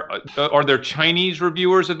 Are there Chinese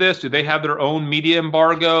reviewers of this? Do they have their own media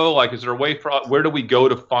embargo? Like, is there a way where do we go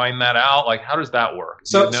to find that out? Like, how does that work?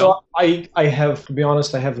 So I have, to be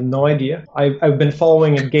honest, I have no idea. I've been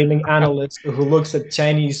following a gaming analyst who looks at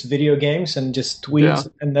Chinese video games and just tweets,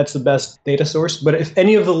 and that's the best data source. But if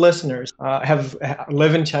any of the listeners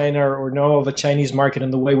live in China or know of a Chinese market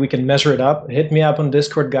and the way we can measure it up, hit me up on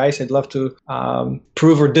Discord, guys. I'd love to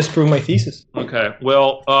prove or disprove my thesis. Okay.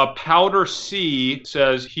 Well, Powder C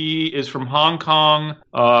says he is from Hong Kong.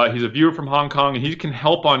 He's a viewer from Hong Kong, and he can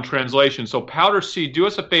help on translation. So Powder C, do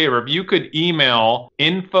us a favor. If you could email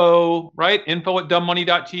info at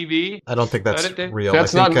dumbmoney.tv. I don't think that's real.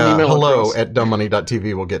 That's I think not an email hello address. at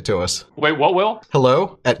dumbmoney.tv will get to us. Wait, what will?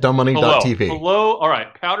 Hello at dumbmoney.tv. Hello. All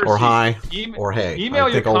right. Powder or C. hi or hey. Email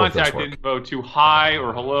your all of contact info to hi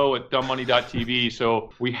or hello at dumbmoney.tv.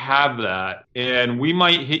 So we have that, and we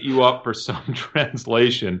might hit you up for some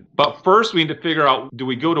translation. But first, we need to figure out: do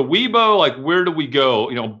we go to Weibo? Like, where do we go?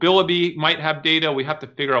 Bilibili might have data. We have to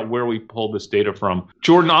figure out where we pulled this data from.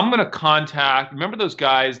 Jordan, I'm going to contact. Remember those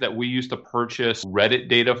guys that we used to purchase Reddit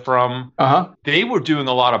data from? They were doing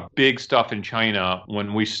a lot of big stuff in China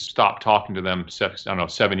when we stopped talking to them,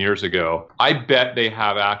 7 years ago. I bet they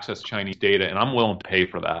have access to Chinese data, and I'm willing to pay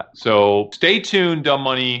for that. So stay tuned, Dumb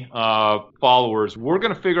Money followers. We're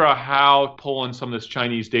going to figure out how to pull in some of this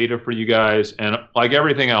Chinese data for you guys. And like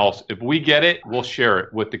everything else, if we get it, we'll share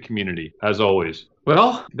it with the community, as always.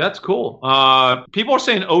 Well, that's cool. People are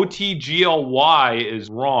saying OTGLY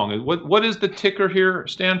is wrong. What is the ticker here,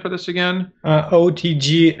 Stan, for this again?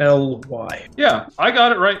 OTGLY. Yeah, I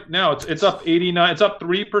got it right now. It's up 89. It's up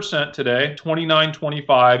 3% today.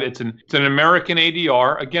 29.25. It's an American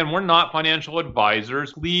ADR. Again, we're not financial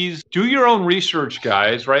advisors. Please do your own research,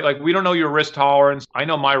 guys. Right? Like, we don't know your risk tolerance. I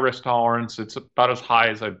know my risk tolerance. It's about as high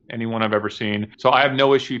as anyone I've ever seen. So I have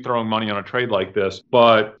no issue throwing money on a trade like this.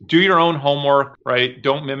 But do your own homework. Right?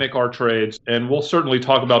 Don't mimic our trades. And we'll certainly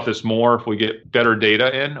talk about this more if we get better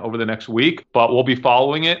data in over the next week, but we'll be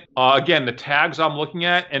following it. Again, the tags I'm looking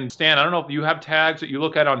at, and Stan, I don't know if you have tags that you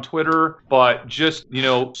look at on Twitter, but just,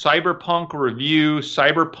 Cyberpunk review,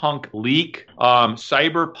 Cyberpunk leak,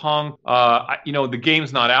 Cyberpunk, the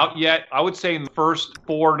game's not out yet. I would say in the first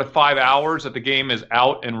 4 to 5 hours that the game is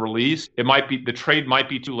out and released, the trade might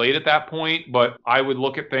be too late at that point, but I would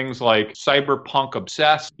look at things like Cyberpunk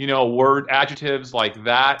obsessed, word adjectives like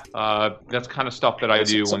that. That's kind of stuff that I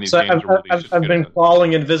do when these games are released. I've been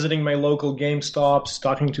calling and visiting my local GameStops,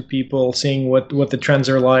 talking to people, seeing what the trends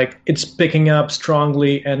are like. It's picking up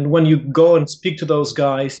strongly, and when you go and speak to those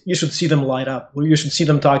guys, you should see them light up. You should see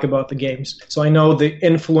them talk about the games. So I know the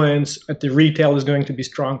influence at the retail is going to be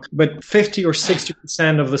strong, but 50 or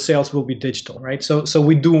 60% of the sales will be digital, right? So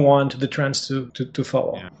we do want the trends to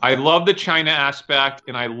follow. Yeah. I love the China aspect,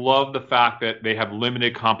 and I love the fact that they have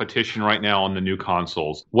limited competition right now on the new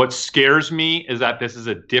consoles. What scares me is that this is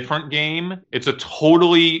a different game. It's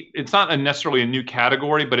not necessarily a new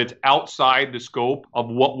category, but it's outside the scope of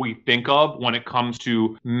what we think of when it comes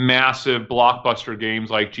to massive blockbuster games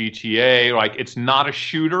like GTA. Like, it's not a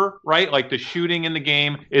shooter, right? Like, the shooting in the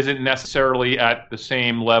game isn't necessarily at the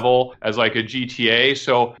same level as like a GTA.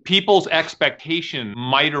 So people's expectation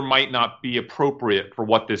might or might not be appropriate for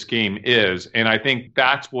what this game is. And I think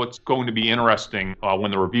that's what's going to be interesting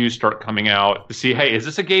when the reviews start coming out, to see, hey, is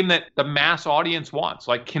this a game that the mass audience wants?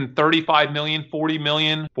 Like, can 35 million, 40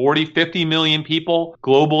 million, 40, 50 million people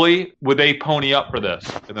globally, would they pony up for this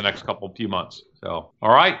in the next few months? So, all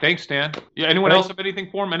right. Thanks, Stan. Yeah. Anyone else have anything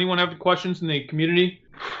for him? Anyone have questions in the community?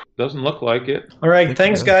 Doesn't look like it. All right.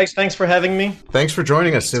 Thanks, guys. Thanks for having me. Thanks for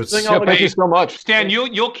joining us. Thank you so much. Stan,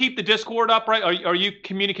 you'll keep the Discord up, right? Are you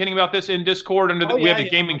communicating about this in Discord? We have the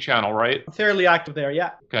gaming channel, right? I'm fairly active there,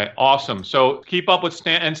 yeah. Okay, awesome. So keep up with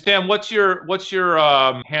Stan. And Stan, what's your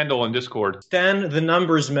handle in Discord? Stan the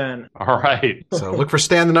Numbers Man. All right. So look for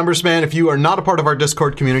Stan the Numbers Man. If you are not a part of our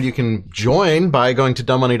Discord community, you can join by going to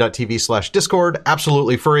dumbmoney.tv/Discord.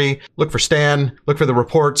 Absolutely free. Look for Stan. Look for the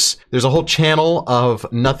reports. There's a whole channel of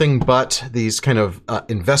nothing but these kind of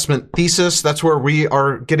investment thesis. That's where we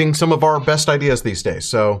are getting some of our best ideas these days.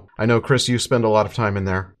 So I know, Chris, you spend a lot of time in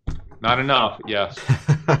there. Not enough, yes.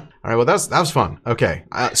 All right, well, that was fun. Okay,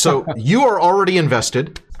 so you are already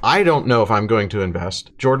invested. I don't know if I'm going to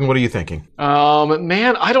invest. Jordan, what are you thinking?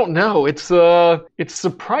 Man, I don't know. It's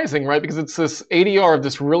surprising, right? Because it's this ADR of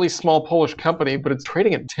this really small Polish company, but it's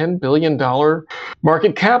trading at $10 billion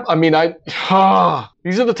market cap. I mean,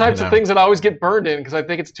 these are the types of things that I always get burned in because I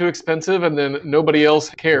think it's too expensive and then nobody else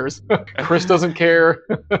cares. Chris doesn't care.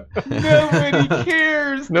 Nobody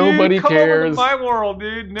cares. Dude. Nobody Come cares. over to my world,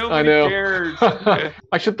 dude. Nobody cares.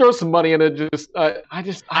 I should throw some money in it. I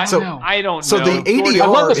don't know. I don't know. So the ADR I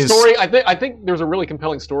love the story. I think there's a really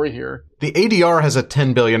compelling story here. The ADR has a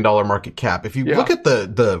 $10 billion market cap. If you look at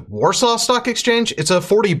the Warsaw Stock Exchange, it's a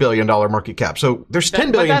 $40 billion market cap. So there's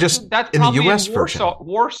 $10 billion just in the U.S. version.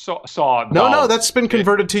 Warsaw No, that's been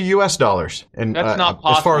converted to U.S. dollars. And that's not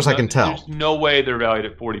possible. As far as I can tell. There's no way they're valued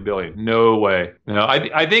at $40 billion. No way. No,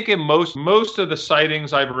 I think in most of the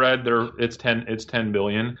sightings I've read, it's $10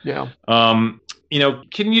 billion. Yeah.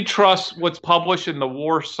 Can you trust what's published in the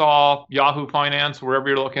Warsaw Yahoo Finance, wherever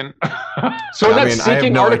you're looking? So that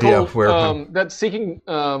Seeking article, that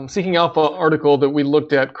Seeking Alpha article that we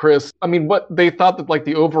looked at, Chris, I mean, what they thought that like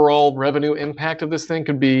the overall revenue impact of this thing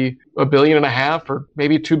could be $1.5 billion or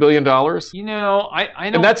maybe $2 billion. I know.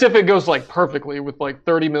 And that's if it goes like perfectly with like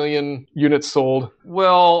 30 million units sold.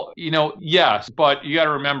 Well, yes, but you got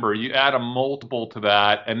to remember, you add a multiple to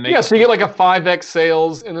that, and so you get like a 5x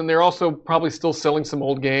sales, and then they're also probably still selling some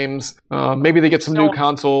old games. Maybe they get some new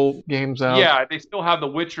console games out. Yeah, they still have the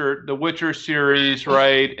Witcher series,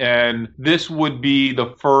 right? And this would be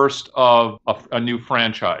the first of a new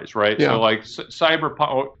franchise, right? Yeah. So like Cyberpunk, I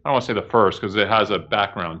don't want to say the first because it has a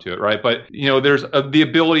background to it, right? But there's the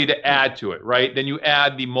ability to add to it, right? Then you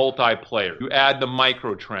add the multiplayer, you add the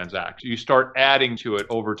microtransactions, you start adding to it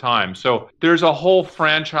over time. So there's a whole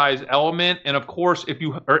franchise element, and of course, if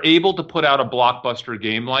you are able to put out a blockbuster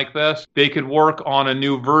game like this, they could work on a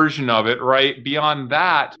new version of it, right? Beyond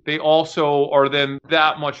that, they also are then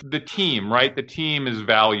that much the team, right? The team is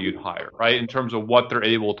valued higher, right? In terms of what they're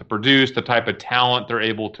able to produce, the type of talent they're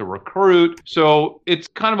able to recruit. So it's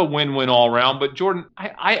kind of a win-win all around. But Jordan,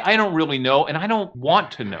 I don't really know, and I don't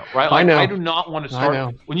want to know, right? I know. I do not want to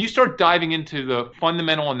start. When you start diving into the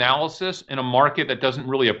fundamental analysis in a market that doesn't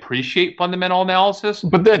really appreciate fundamental analysis.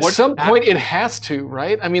 But at some point it has to,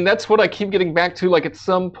 right? I mean, that's what I keep getting back to. Like at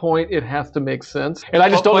some point it has to make sense. And I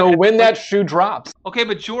just don't know when that shoe drops. Okay,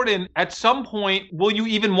 but Jordan, at some point, will you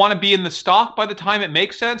even want to be in the stock by the time it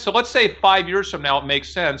makes sense? So let's say 5 years from now it makes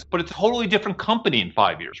sense, but it's a totally different company in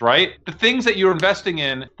 5 years, right? The things that you're investing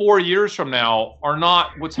in 4 years from now are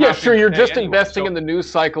not what's happening. Yeah, sure, you're just investing in the news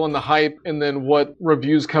cycle and the hype and then what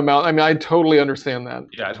reviews come out. I mean, I totally understand that.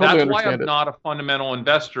 Yeah, that's why I'm not a fundamental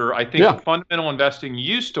investor. I think fundamental investing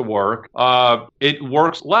used to work. It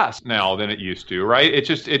works less now than it used to, right? It's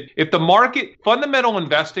just, if the market, fundamental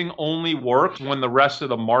investing only works when the rest of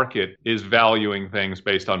the market is valuing things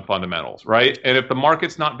based on fundamentals, right? And if the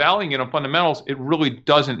market's not valuing it on fundamentals, it really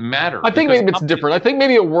doesn't matter. I think maybe it's different. I think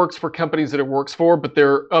maybe it works for companies that it works for, but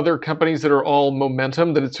there are other companies that are all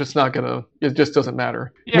momentum that it's just not gonna, it just doesn't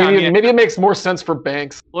matter. Yeah, maybe it makes more sense for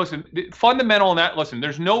banks. Listen, fundamental in that,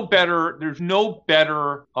 there's no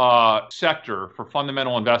better sector for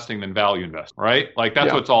fundamental investing than value investing, right? Like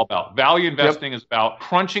that's what it's all about. Value investing is about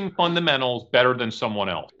crunching fundamentals better than someone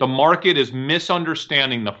else. The market is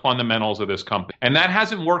misunderstanding the fundamentals of this company. And that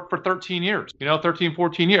hasn't worked for 13 years, 13,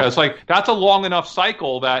 14 years. It's like, that's a long enough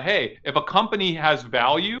cycle that, hey, if a company has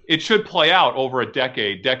value, it should play out over a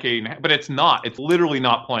decade, but it's not. It's literally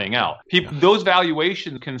not playing out. Those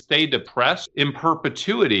valuations can stay depressed in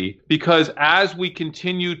perpetuity because as we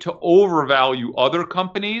continue to overvalue other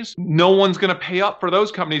companies, no one's going to pay up for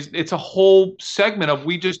those companies. It's a whole segment of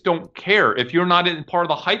we just don't care. If you're not in part of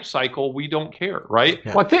the hype cycle, we don't care, right?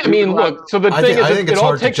 Yeah. Well, I mean, look. So the thing is, I think it it's all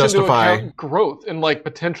hard to takes into justify account growth and like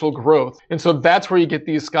potential growth, and so that's where you get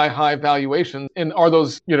these sky high valuations. And are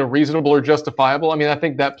those reasonable or justifiable? I mean, I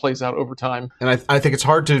think that plays out over time. And I think it's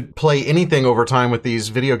hard to play anything over time with these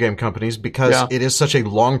video game companies because it is such a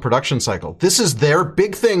long production cycle. This is their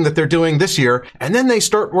big thing that they're doing this year, and then they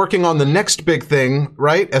start working on the next big thing,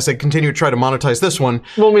 right? As they continue to try to monetize this one.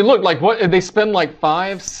 When we look, like, what they spend like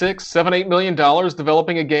 $5, $6, $7, $8 million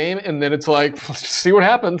developing a game, and then it's like, let's see what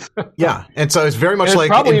happens. Yeah, and so it's very much it's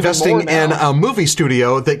like investing in a movie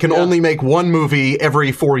studio that can only make one movie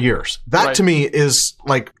every 4 years. That to me is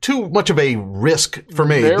like too much of a risk for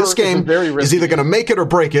me. This game is either going to make it or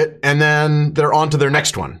break it, and then they're on to their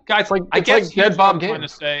next one. Guys, I guess here's what I'm trying to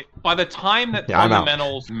say. By the time that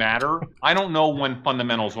fundamentals matter, I don't know when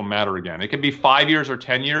fundamentals will matter again. It could be 5 years or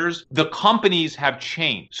 10 years. The companies have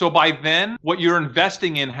changed. So by then, what you're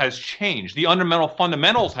investing in has changed. The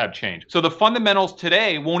fundamentals have changed. So the fundamentals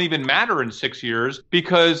today won't even matter in 6 years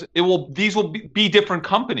because these will be different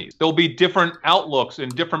companies. There'll be different outlooks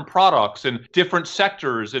and different products and different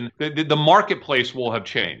sectors, and the marketplace will have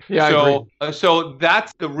changed. Yeah, I agree. So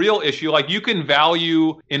that's the real issue. Like, you can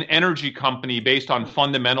value an energy company based on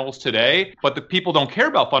fundamentals today, but the people don't care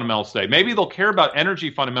about fundamentals today. Maybe they'll care about energy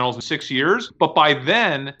fundamentals in 6 years, but by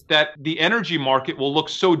then the energy market will look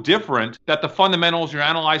so different that the fundamentals you're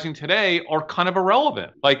analyzing today are kind of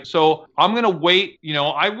irrelevant. Like, so I'm going to wait.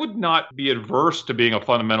 I would not be adverse to being a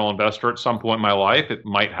fundamental investor at some point in my life. It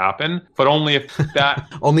might happen, but only if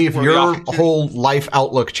only if your whole life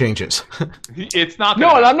outlook changes. It's not.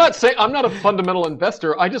 No, and I'm not saying I'm not a fundamental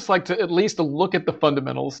investor. I just like to at least look at the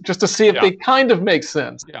fundamentals just to see if they kind of make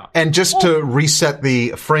sense. Yeah. And just to reset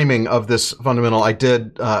the framing of this fundamental, I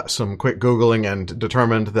did some quick Googling and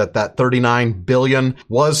determined that 39 billion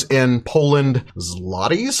was in Poland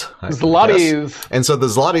zlotys. Zlotys. And so the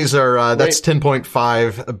zlotys are, that's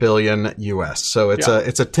 10.5 billion US. So it's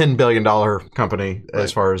a $10 billion company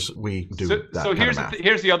as far as we do that So kind of math.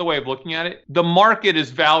 here's the other way of looking at it. The market is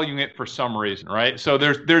valuing it for some reason, right? So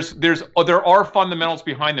there are fundamentals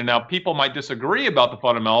behind it. Now, people might disagree about the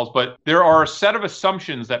fundamentals, but there are a set of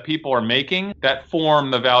assumptions that people are making that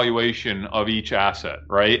form the valuation of each asset,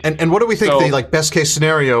 right? And what do we think the best case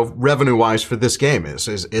scenario revenue wise for this game is?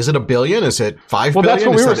 Is it $1 billion? Is it $5 billion? That's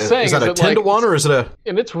what we were saying. Is that a 10 to 1 or is it a?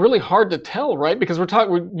 And it's really hard to tell, right? Because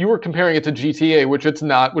you were comparing it to GTA, which it's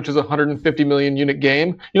not, which is a 150 million unit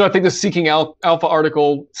game. I think the Seeking Alpha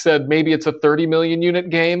article said maybe it's a 30 million unit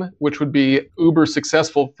game, which would be uber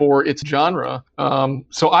successful for its genre.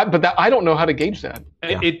 I don't know how to gauge that.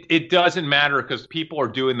 Yeah. It doesn't matter because people are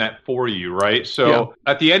doing that for you, right? So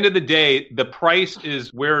at the end of the day, the price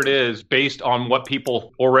is where it is based on what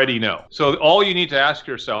people already know. So all you need to ask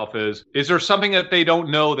yourself is there something that they don't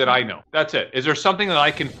know that I know? That's it. Is there something that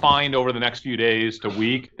I can find over the next few days to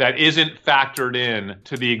week that isn't factored in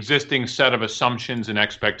to the existing set of assumptions and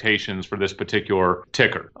expectations for this particular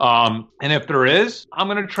ticker? And if there is, I'm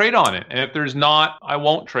going to trade on it. And if there's not, I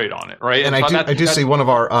won't trade on it, right? And I do see one of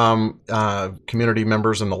our community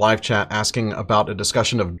members in the live chat asking about a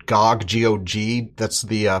discussion of GOG, G-O-G. That's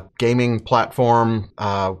the gaming platform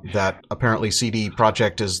that apparently CD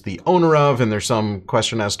Projekt is the owner of, and there's some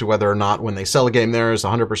question as to whether or not when they sell a game there is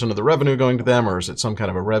 100% of the revenue going to them, or is it some kind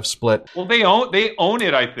of a rev split? Well, they own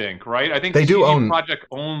it, I think, right? I think they do own. Projekt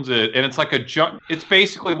owns it, and it's like it's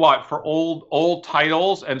basically for old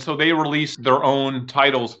titles, and so they release their own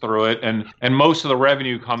titles through it, and most of the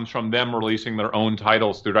revenue comes from them releasing their own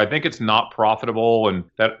titles through it. I think it's not profitable, and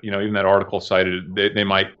that even that article cited they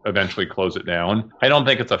might eventually close it down. I don't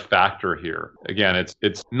think it's a factor here. Again,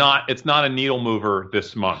 it's not a needle mover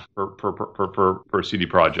this month for CD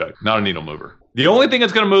Projekt. Not a needle mover. The only thing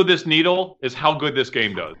that's going to move this needle is how good this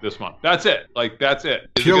game does this month. That's it. That's it.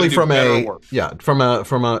 Purely from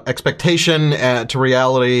a expectation to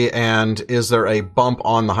reality, and is there a bump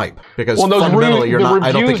on the hype? Because fundamentally,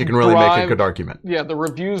 I don't think you can really make a good argument. Yeah, the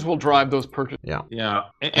reviews will drive those purchases. Yeah.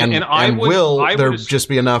 Will there just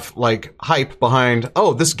be enough hype behind?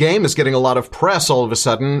 Oh, this game is getting a lot of press all of a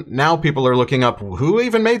sudden. Now people are looking up who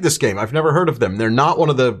even made this game. I've never heard of them. They're not one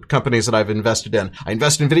of the companies that I've invested in. I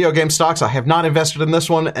invest in video game stocks. I have not invested in this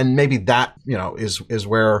one, and maybe that is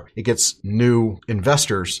where it gets new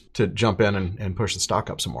investors to jump in and push the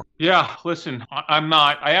stock up some more. Yeah, listen,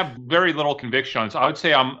 I have very little conviction on this. I would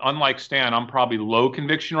say unlike Stan, I'm probably low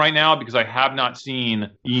conviction right now because I have not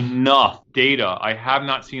seen enough data. I have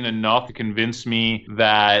not seen enough to convince me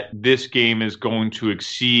that this game is going to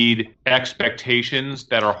exceed expectations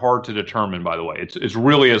that are hard to determine, by the way. It's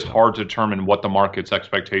really as hard to determine what the market's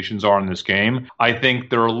expectations are in this game. I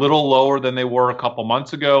think they're a little lower than they were a couple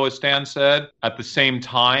months ago, as Stan said. At the same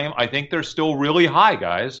time, I think they're still really high,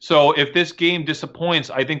 guys. So if this game disappoints,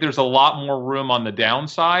 I think there's a lot more room on the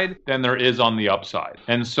downside than there is on the upside.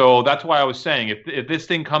 And so that's why I was saying, if this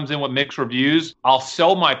thing comes in with mixed reviews, I'll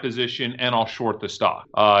sell my position and I'll short the stock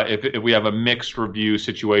if we have a mixed review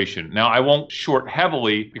situation. Now, I won't short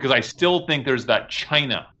heavily because I still think there's that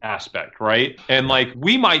China aspect, right? And like,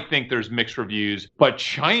 we might think there's mixed reviews, but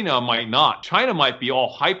China might not. China might be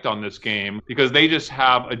all hyped on this game because they just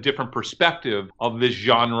have a different perspective of this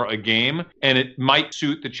genre of game, and it might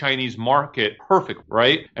suit the Chinese market perfectly,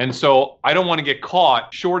 right? And so I don't want to get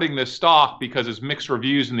caught shorting this stock because it's mixed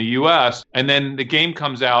reviews in the US, and then the game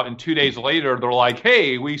comes out and 2 days later they're like,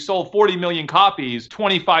 hey, we sold 40 million copies,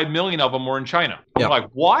 25 million of them were in China. I'm like,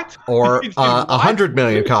 what? Or 100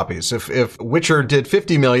 million copies. If Witcher did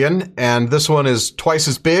 50 million and this one is twice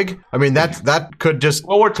as big, I mean, that could just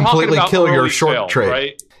completely kill your short sales, trade.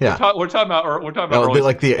 Right? Yeah, we're talking about early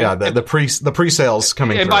like the pre-sales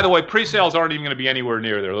coming. And through. by the way, pre-sales aren't even going to be anywhere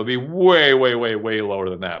near there. They'll be way lower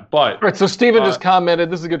than that. But right. So Steven just commented.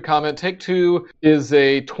 This is a good comment. Take-Two is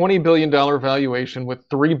a $20 billion valuation with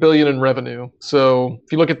 $3 billion in revenue. So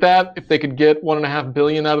if you look at that, if they could get $1.5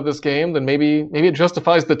 billion out of this game, then maybe it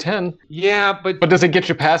justifies the 10. Yeah, but does it get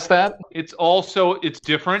you past that? It's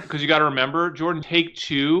different because you got to remember, Jordan,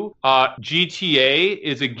 Take-Two, GTA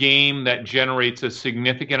is a game that generates a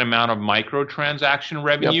significant amount of microtransaction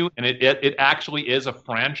revenue, and it actually is a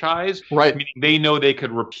franchise. Right. Meaning they know they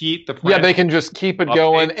could repeat the franchise. Yeah, they can just keep it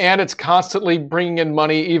going, and it's constantly bringing in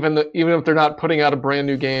money, even if they're not putting out a brand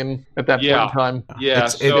new game at that point in time. Yeah.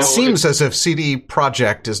 It seems as if CD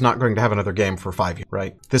Projekt is not going to have another game for 5 years,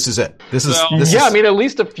 right? This is it. I mean, at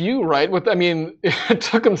least a few, right? It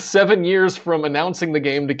took them 7 years from announcing the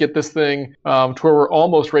game to get this thing to where we're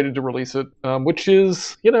almost ready to release it, which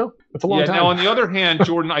is, it's a long time. Now, on the other hand,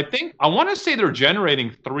 Jordan, I want to say they're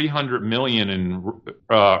generating $300 million in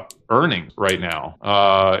earnings right now.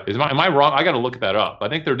 Am I wrong? I got to look that up. I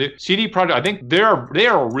think CD Projekt. I think they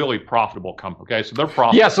are a really profitable company. Okay, so they're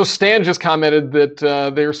profitable. Yeah. So Stan just commented that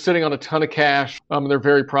they're sitting on a ton of cash. They're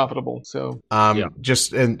very profitable. So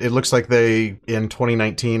and it looks like they in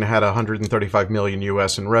 2019 had 135 million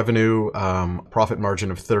US in revenue, profit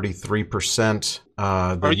margin of 33%.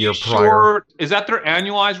 Are you prior. Sure? Is that their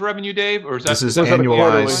annualized revenue, Dave, or is that this is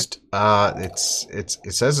annualized?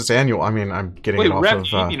 It says it's annual. I mean, I'm getting it off of.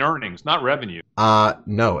 You mean earnings, not revenue.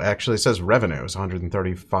 No, actually, it says revenue is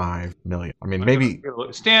 135 million. I mean, maybe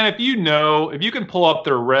Stan, if you can pull up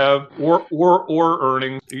their rev or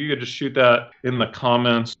earnings, you could just shoot that in the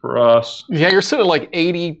comments for us. Yeah, you're sitting at like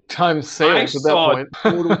 80 times sales at that point. I saw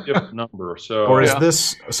a totally different number. So, or is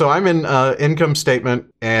this? So I'm in income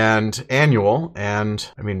statement and annual, and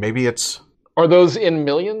I mean, maybe it's. Are those in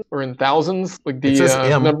millions or in thousands? Like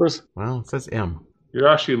the numbers? Well, it says M. You're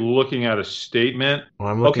actually looking at a statement. Well,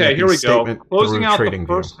 I'm looking at here we go. Closing out the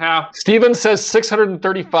first half. Steven says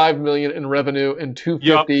 635 million in revenue and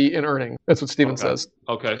 250 in earnings. That's what Steven says.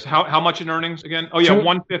 Okay. So how much in earnings again? Oh yeah,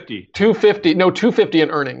 150. 250. No, 250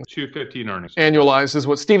 in earnings. 250 in earnings. Annualized is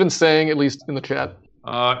what Steven's saying, at least in the chat.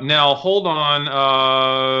 Now hold on.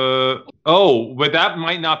 But that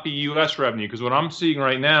might not be U.S. revenue because what I'm seeing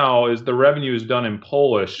right now is the revenue is done in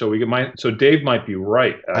Polish. So so Dave might be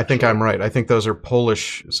right. Actually. I think I'm right. I think those are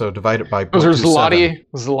Polish. So divide it by. Those are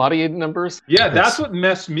zloty numbers. Yeah, that's what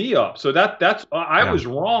messed me up. So I was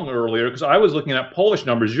wrong earlier because I was looking at Polish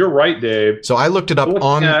numbers. You're right, Dave. So I looked it up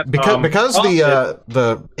because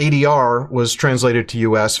the ADR was translated to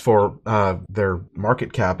U.S. for their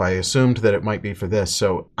market cap. I assumed that it might be for this.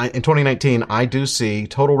 So in 2019, I do see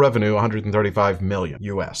total revenue 135 million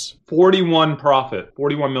US. 41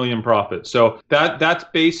 million profit. So that's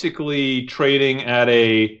basically trading at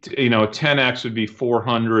a 10x would be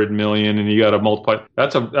 400 million, and you got to multiply.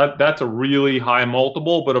 That's a really high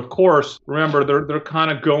multiple. But of course, remember they're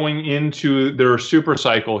kind of going into their super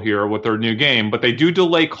cycle here with their new game, but they do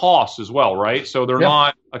delay costs as well, right? So they're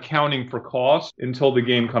not accounting for costs until the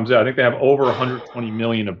game comes out. I think they have over 120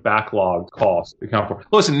 million of backlog costs to account for.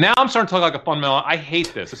 Listen, now I'm starting to talk like a fundamental. I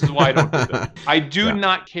hate this. This is why I don't do this. I do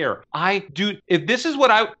not care. If this is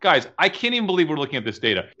what guys, I can't even believe we're looking at this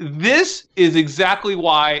data. This is exactly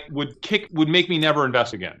why would make me never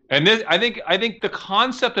invest again. And this, I think the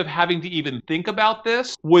concept of having to even think about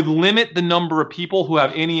this would limit the number of people who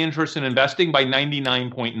have any interest in investing by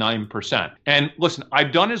 99.9%. And listen,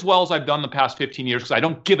 I've done as well as I've done the past 15 years because I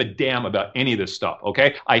don't don't give a damn about any of this stuff,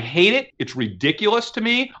 okay? I hate it. It's ridiculous to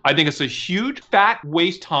me. I think it's a huge fat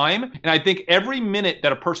waste time. And I think every minute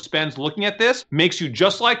that a person spends looking at this makes you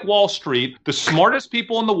just like Wall Street, the smartest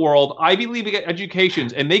people in the world, Ivy League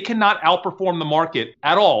educations, and they cannot outperform the market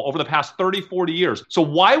at all over the past 30, 40 years. So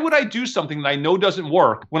why would I do something that I know doesn't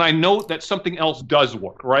work when I know that something else does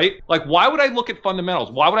work, right? Like, why would I look at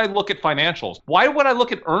fundamentals? Why would I look at financials? Why would I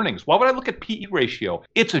look at earnings? Why would I look at PE ratio?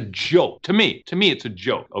 It's a joke. To me, it's a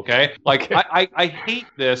joke, okay? Like, I hate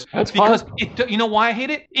this. That's because fine. you know why I hate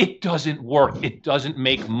it? It doesn't work. It doesn't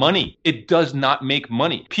make money. It does not make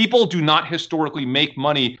money. People do not historically make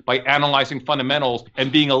money by analyzing fundamentals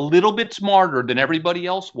and being a little bit smarter than everybody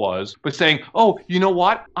else was, but saying, oh, you know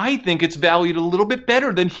what? I think it's valued a little bit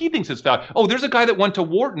better than he thinks it's valued. Oh, there's a guy that went to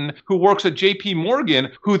Wharton who works at JP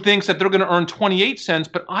Morgan who thinks that they're going to earn 28 cents,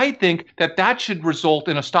 but I think that that should result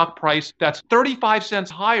in a stock price that's 35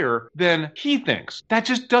 cents higher than he thinks. That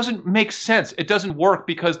just doesn't make sense. It doesn't work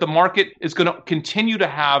because the market is going to continue to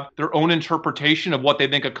have their own interpretation of what they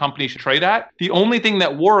think a company should trade at. The only thing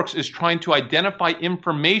that works is trying to identify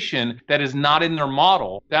information that is not in their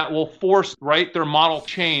model that will force, right, their model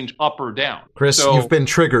change up or down. Chris, So- you've been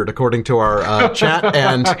triggered according to our chat,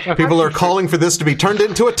 and people are calling for this to be turned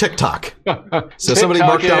into a TikTok. So somebody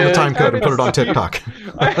mark down the time code and put it on TikTok.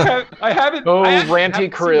 I haven't. Oh, I haven't ranty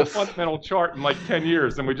seen Chris. a fundamental chart in like 10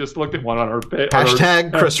 years, and we just looked at one on our page.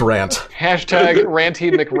 Hashtag Chris Rant. Hashtag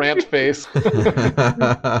ranty McRant face.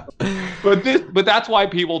 But that's why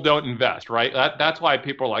people don't invest, right? That's why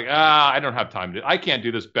people are like, I don't have time to. I can't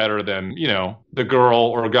do this better than the girl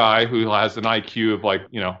or guy who has an IQ of like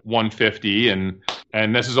 150,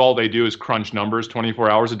 and this is all they do is crunch numbers 24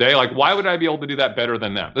 hours a day. Like, why would I be able to do that better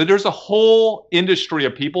than them? There's a whole industry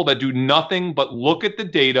of people that do nothing but look at the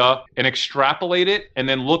data and extrapolate it, and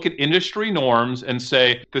then look at industry norms and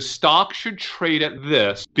say the stock should trade at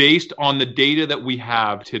this based on the data that we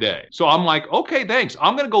have today. So I'm like, okay, thanks.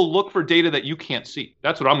 I'm going to go look for data that you can't see.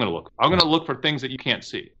 That's what I'm going to look. I'm going to look for things that you can't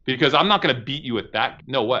see, because I'm not going to beat you at that.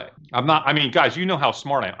 No way. I'm not. I mean, guys, you know how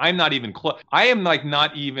smart I am. I'm not even close. I am like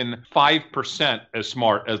not even 5% as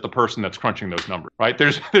smart as the person that's crunching those numbers, right?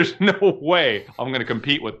 There's no way I'm going to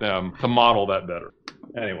compete with them to model that better.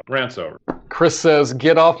 Anyway, rant's over. Chris says,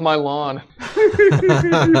 "Get off my lawn."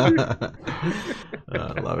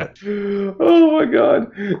 I love it. Oh my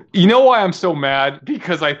God. You know why I'm so mad?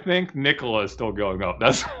 Because I think Nikola is still going up.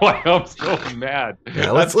 That's why I'm so mad.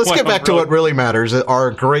 Yeah, let's get back to what really matters.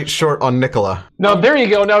 Our great short on Nikola. Now, there you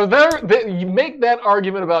go. Now, you make that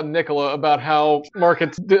argument about Nikola, about how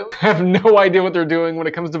markets have no idea what they're doing when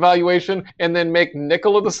it comes to valuation, and then make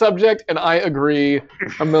Nikola the subject, and I agree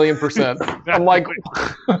 1,000,000%. I'm like,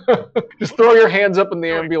 just throw your hands up in the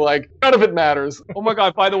air and be like, none of it matters. Oh my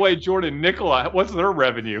God. By the way, Jordan, Nikola, what's their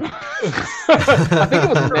revenue? I think it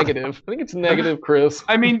was negative. I think it's negative, Chris.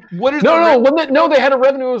 I mean, what is No, they had a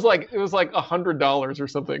revenue. It was like $100 or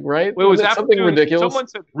something, right? Well, was that that something ridiculous? Someone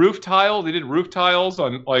said roof tile. They did roof tiles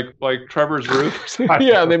on like Trevor's roof.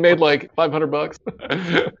 Yeah, they made like $500.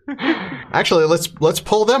 Actually, let's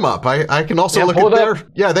pull them up. I can also look at their.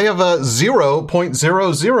 Yeah, they have a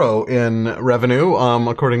 0.00 in revenue,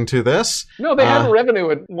 according to this. No, they had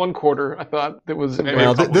revenue at one quarter. I thought that was.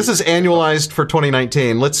 Well, this is annualized for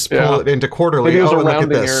 2019. Let's pull it into quarterly. Maybe it was a look at rounding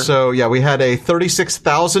this. error. So yeah, we had a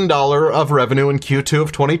 $36,000 of revenue in Q2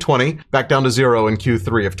 of 2020, back down to 0 in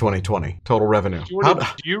Q3 of 2020. Total revenue. Jordan,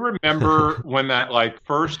 do you remember when that like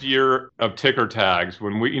first year of ticker tags,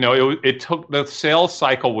 when we, it took, the sales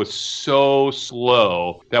cycle was so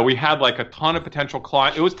slow that we had like a ton of potential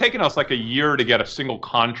clients. It was taking us like a year to get a single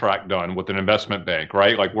contract done with an investment bank,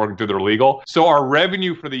 right? Like working through their legal. So our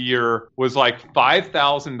revenue for the year was like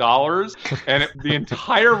 $5,000, and the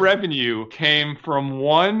entire revenue came from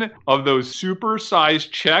one of those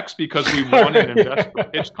super-sized checks because we won an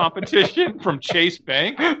investment pitch competition from Chase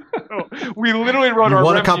Bank. So we literally wrote our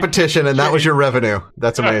won a revenue competition, and that was your revenue.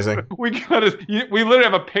 That's amazing. We literally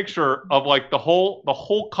have a picture of like the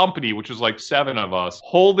whole company, which was like 7 of us,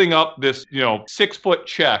 holding up this 6-foot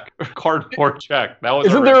check, cardboard check. That was.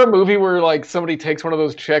 Isn't there a movie where like somebody takes one of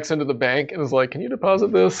those checks into the bank and is like, "Can you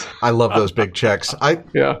deposit this?" I love those big checks. I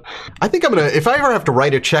think I'm gonna. If I ever have to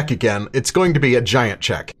write a check again, it's going to be a giant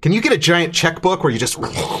check. Can you get a giant checkbook where you just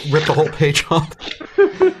rip the whole page off?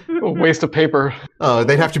 A waste of paper.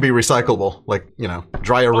 They'd have to be recyclable, like,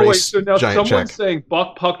 dry erase. Oh, wait, so now giant someone's check. saying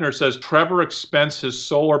Buck Puckner says Trevor expensed his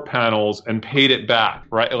solar panels and paid it back,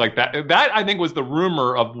 right? Like that. That I think was the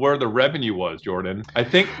rumor of where the revenue was, Jordan. I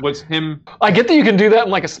think was him. I get that you can do that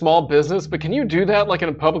in like a small business, but can you do that like in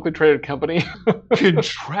a publicly traded company?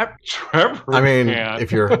 Trevor. I mean, can.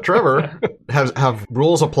 if you're Trevor, have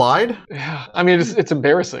rules applied? Yeah, I mean, it's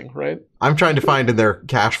embarrassing, right? I'm trying to find in their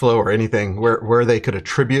cash flow or anything where they could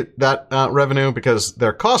attribute that revenue, because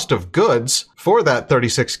their cost of goods for that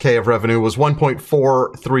 36K of revenue was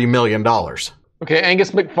 $1.43 million. Okay, Angus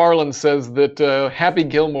McFarland says that Happy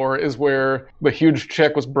Gilmore is where the huge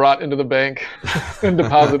check was brought into the bank and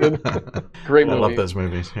deposited. Great movie. I love those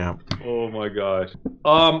movies, yeah. Oh my gosh.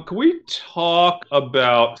 Can we talk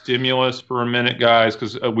about stimulus for a minute, guys?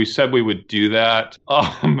 Because we said we would do that.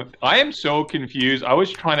 I am so confused. I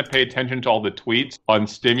was trying to pay attention to all the tweets on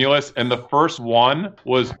stimulus, and the first one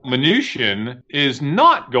was Mnuchin is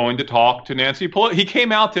not going to talk to Nancy Pelosi. He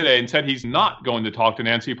came out today and said he's not going to talk to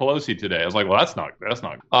Nancy Pelosi today. I was like, well, that's not.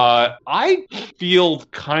 I feel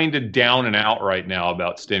kind of down and out right now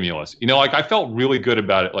about stimulus. Like I felt really good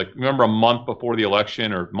about it. Like remember a month before the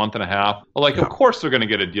election or month and a half. Like of course they're going to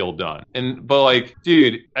get a deal done. But like,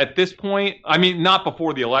 dude, at this point, I mean, not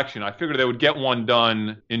before the election. I figured they would get one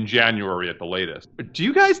done in January at the latest. But do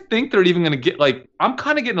you guys think they're even going to get like? I'm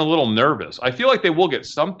kind of getting a little nervous. I feel like they will get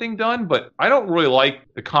something done, but I don't really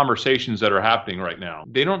like the conversations that are happening right now.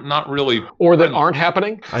 They don't not really or that aren't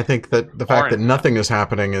happening. I think that the fact that nothing is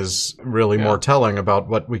happening is really more telling about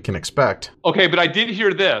what we can expect. Okay, but I did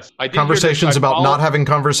hear this. Conversations about not having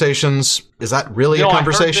conversations. Is that really a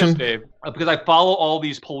conversation? I heard this, Dave, because I follow all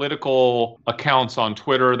these political accounts on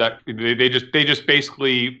Twitter that they just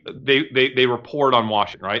basically they report on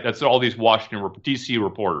Washington, right? That's all these Washington DC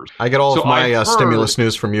reporters. I get all of my stimulus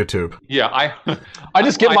news from YouTube. Yeah, I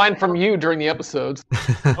just get mine from you during the episodes.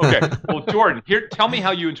 Okay, well, Jordan, tell me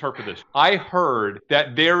how you interpret this. I heard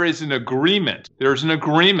that there is an agreement. There's an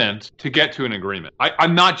agreement to get to an agreement.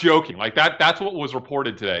 I'm not joking. Like that's what was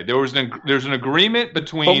reported today. There's an agreement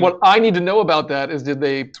between. But what I need to know about that is, did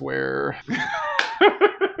they swear?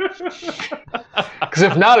 Because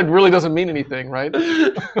if not, it really doesn't mean anything, right?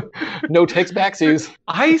 No takes backsies.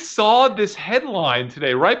 I saw this headline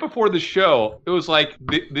today, right before the show. It was like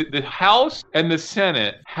the House and the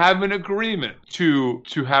Senate have an agreement to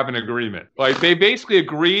have an agreement. Like they basically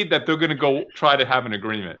agreed that they're going to go try to have an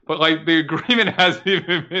agreement, but like the agreement hasn't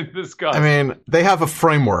even been discussed. I mean, they have a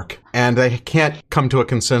framework, and they can't come to a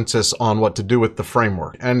consensus on what to do with the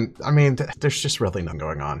framework. And I mean, there's just really nothing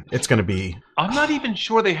going on. It's going to be. I'm not even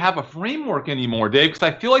sure they have a framework anymore, Dave, because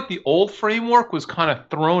I feel like the old framework was kind of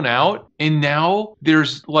thrown out, and now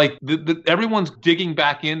there's like everyone's digging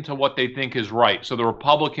back into what they think is right. So the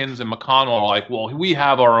Republicans and McConnell are like, well, we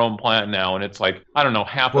have our own plan now, and it's like, I don't know,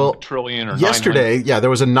 half a trillion or yesterday, there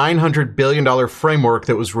was a $900 billion framework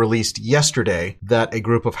that was released yesterday that a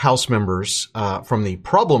group of House members from the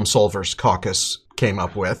Problem Solvers Caucus came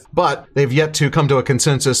up with, but they've yet to come to a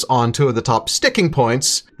consensus on two of the top sticking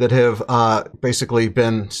points that have basically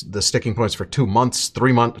been the sticking points for 2 months,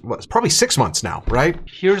 3 months, probably 6 months now, right?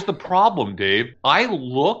 Here's the problem, Dave. I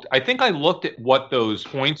think I looked at what those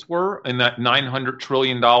points were in that $900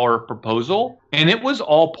 trillion proposal, and it was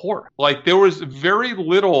all pork. Like there was very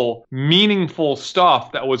little meaningful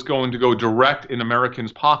stuff that was going to go direct in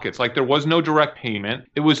Americans' pockets. Like there was no direct payment.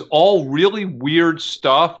 It was all really weird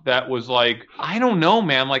stuff that was like, I don't know,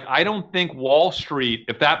 man. Like, I don't think Wall Street,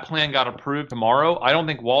 if that plan got approved tomorrow, I don't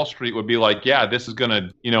think Wall Street would be like, yeah, this is going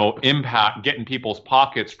to, impact getting people's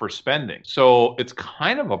pockets for spending. So it's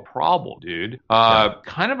kind of a problem, dude.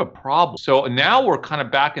 Kind of a problem. So now we're kind of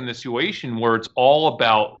back in the situation where it's all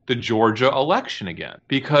about the Georgia election again.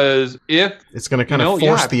 Because if it's going to kind of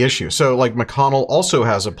force the issue. So like McConnell also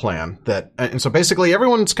has a plan and so basically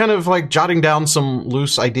everyone's kind of like jotting down some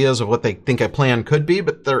loose ideas of what they think a plan could be,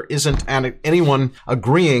 but there isn't anyone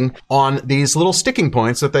agreeing on these little sticking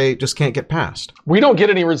points that they just can't get past. We don't get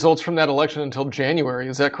any results from that election until January.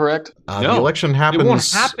 Is that correct? No. The election happens. It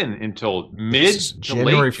won't happen until mid to late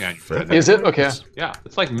January. 5th. Is it? Okay. Yeah.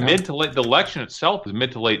 It's like mid to late. The election itself is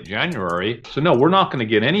mid to late January. So no, we're not going to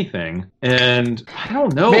get anything. And I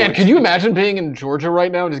don't know. Man, can you imagine being in Georgia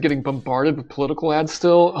right now and just getting bombarded with political ads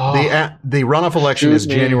still? Oh. The runoff election is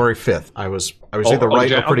January 5th. I was either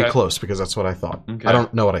right or pretty close because that's what I thought. Okay. I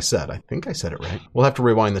don't know what I said. I think I said it right. We'll have to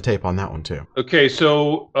rewind the tape on that one, too. Okay,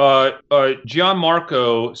 so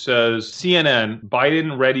Gianmarco says, CNN,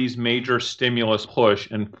 Biden readies major stimulus push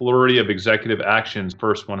and flurry of executive actions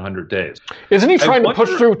first 100 days. Isn't he trying to push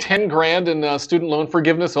through 10 grand in student loan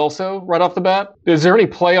forgiveness also right off the bat? Is there any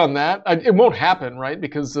play on that? It won't happen, right?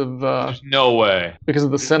 Because of There's no way. Because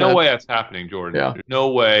of the Senate. No way that's happening, Jordan. Yeah. There's no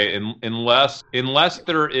way, unless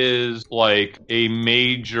there is like a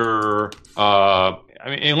major.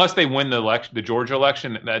 Unless they win the Georgia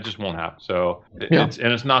election, that just won't happen. So,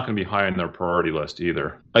 it's not going to be high on their priority list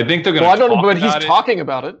either. I think they're going to. Well, I don't know, but he's talking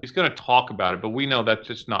about it. He's going to talk about it, but we know that's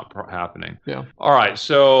just not happening. Yeah. All right,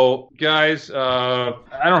 so guys, I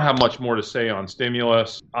don't have much more to say on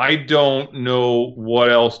stimulus. I don't know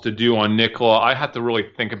what else to do on Nikola. I have to really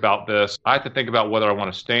think about this. I have to think about whether I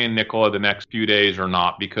want to stay in Nikola the next few days or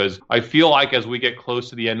not, because I feel like as we get close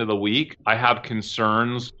to the end of the week, I have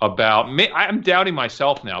concerns about. I'm doubting myself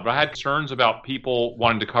now, but I had concerns about people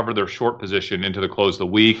wanting to cover their short position into the close of the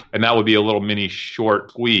week, and that would be a little mini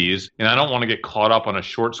short squeeze. And I don't want to get caught up on a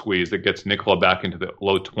short squeeze that gets Nikola back into the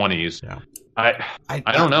low 20s. Yeah. I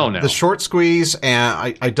don't know now. The short squeeze,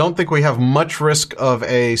 and I don't think we have much risk of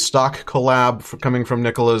a stock collab coming from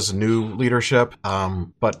Nikola's new leadership.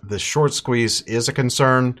 But the short squeeze is a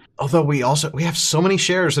concern. Although we have so many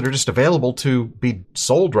shares that are just available to be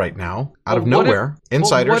sold right now out of nowhere.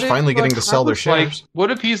 Insiders finally getting to sell their shares.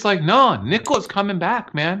 What if he's like, no, Nikola's coming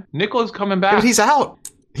back, man. Nikola's coming back. But he's out.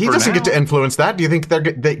 He doesn't get to influence that. Do you think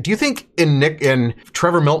do you think in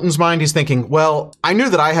Trevor Milton's mind, he's thinking, well, I knew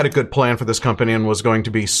that I had a good plan for this company and was going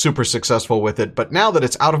to be super successful with it, but now that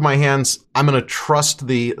it's out of my hands, I'm going to trust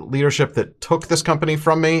the leadership that took this company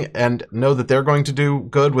from me and know that they're going to do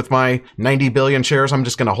good with my 90 billion shares. I'm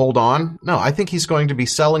just going to hold on. No, I think he's going to be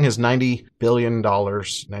selling his $90 billion,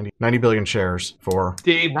 90 billion shares for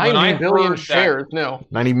Dave, 90 billion shares. No,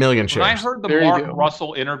 90 million shares. When I heard the Mark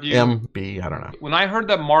Russell interview, MB, I don't know. When I heard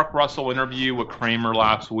that Mark Russell interview with Kramer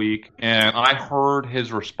last week, and I heard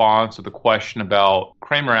his response to the question about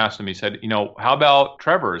Kramer asked him, he said, how about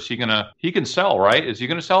Trevor? He can sell, right? Is he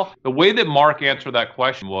going to sell? The way that Mark answered that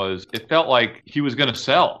question was, it felt like he was going to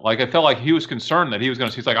sell. Like, it felt like he was concerned that he was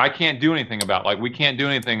going to, he's like, I can't do anything about, we can't do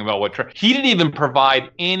anything about what Trevor, he didn't even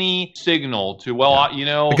provide any signal to,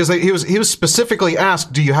 because he was specifically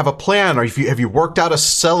asked, do you have a plan? Or have you worked out a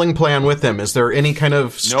selling plan with him? Is there any kind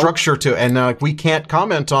of structure to it? And we can't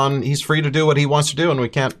comment on, he's free to do what he wants to do, and we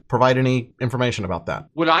can't provide any information about that.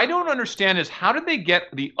 What I don't understand is, how did they get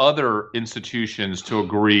the other institutions to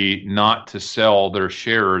agree not to sell their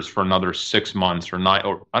shares for another 6 months or I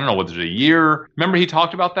don't know, was it a year? Remember he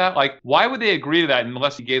talked about that? Like, why would they agree to that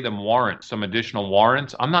unless he gave them warrants, some additional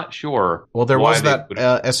warrants? I'm not sure. Well, there was that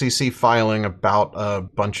SEC filing about a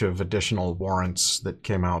bunch of additional warrants that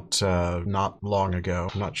came out not long ago.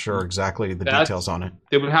 I'm not sure exactly the details on it.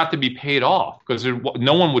 They would have to be paid off, because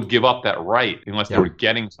no one would give up that right unless they were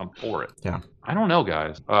getting some for it. Yeah. I don't know,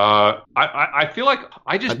 guys. I feel like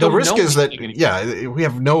I just don't know. The risk is that, we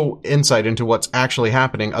have no insight into what's actually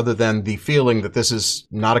happening other than the feeling that this is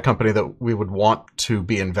not a company that we would want to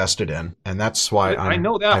be invested in. And that's why I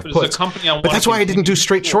know that, but it's a company I want. But that's why I didn't do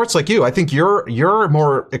straight shorts like you. I think you're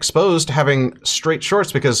more exposed to having straight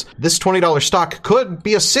shorts, because this $20 stock could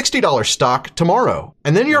be a $60 stock tomorrow.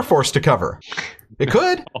 And then you're forced to cover. It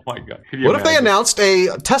could. Oh my God. What if they announced a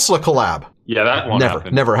Tesla collab? Yeah, that won't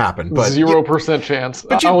happen. Never happened. But 0% chance.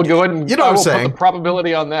 But I will go ahead and put the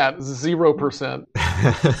probability on that 0%.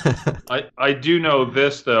 I do know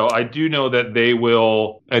this, though. I do know that they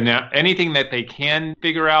will anything that they can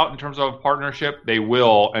figure out in terms of a partnership, they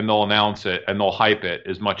will, and they'll announce it and they'll hype it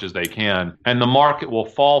as much as they can. And the market will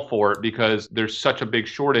fall for it, because there's such a big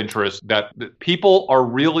short interest that people are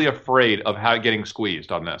really afraid of getting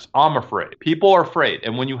squeezed on this. I'm afraid. People are afraid.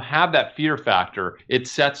 And when you have that fear factor, it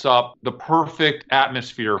sets up the perfect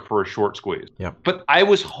atmosphere for a short squeeze. Yep. But I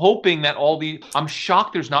was hoping that I'm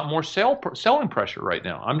shocked there's not more selling pressure right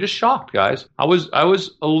now. I'm just shocked, guys. I was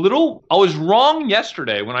wrong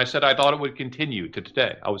yesterday when I said I thought it would continue to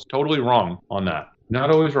today. I was totally wrong on that.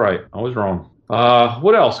 Not always right. I was wrong.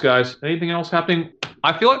 What else, guys? Anything else happening?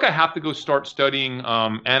 I feel like I have to go start studying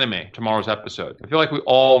anime tomorrow's episode. I feel like we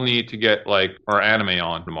all need to get our anime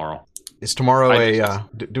on tomorrow. Is tomorrow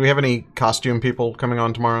do we have any costume people coming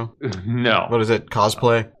on tomorrow? No. What is it?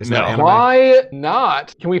 Cosplay? Is that anime? Why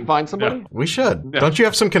not? Can we find somebody? No. We should. No. Don't you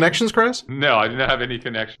have some connections, Chris? No, I didn't have any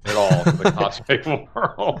connection at all to the cosplay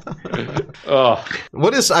world.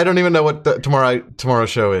 What is? I don't even know what tomorrow's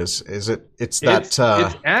show is. Is It's that. It's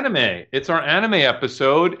anime. It's our anime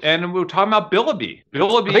episode, and we're talking about Bilibili.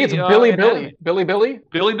 I think it's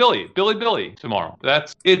Billy tomorrow.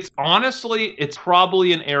 It's honestly, it's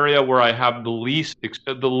probably an area where I have the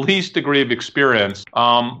least degree of experience.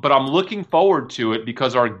 But I'm looking forward to it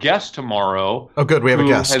because our guest tomorrow. Oh, good. We have a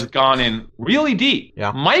guest. Has gone in really deep.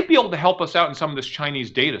 Yeah. Might be able to help us out in some of this Chinese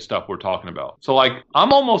data stuff we're talking about. So like,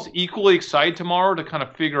 I'm almost equally excited tomorrow to kind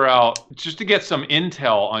of figure out, just to get some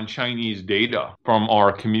intel on Chinese data from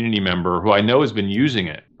our community member who I know has been using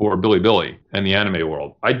it for Bilibili and the anime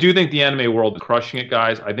world. I do think the anime world is crushing it,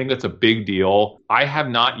 guys. I think that's a big deal. I have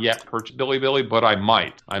not yet purchased Bilibili, but I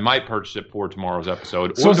might. I might purchase it for tomorrow's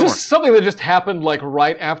episode. So is this something that just happened like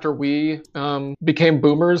right after we became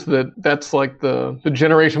boomers? That's like the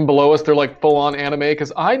generation below us. They're like full on anime,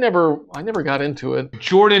 because I never got into it.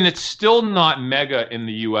 Jordan, it's still not mega in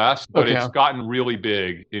the U.S., but Okay. it's gotten really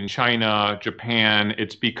big in China, Japan.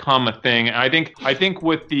 It's become a thing. And I think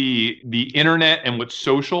with the internet and with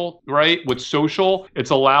social, right? With social, it's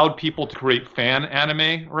allowed people to create fan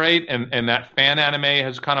anime, right? And that fan anime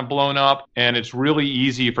has kind of blown up, and it's really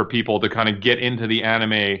easy for people to kind of get into the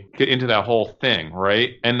anime, get into that whole thing,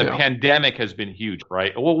 right? And the pandemic has been huge,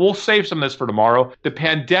 right? We'll save some of this for tomorrow. The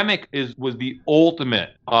pandemic was the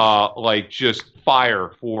ultimate, just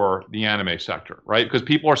fire for the anime sector, right? Because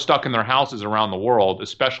people are stuck in their houses around the world,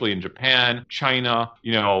 especially in Japan, China,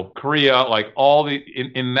 Korea, like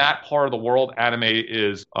in that part of the world, anime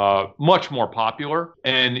is much more popular,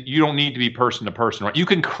 and you don't need to be person to person, right? You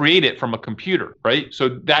can create it from a computer, right? So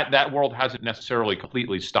that world hasn't necessarily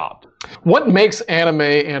completely stopped. What makes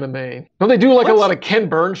anime? Don't they do like a lot of Ken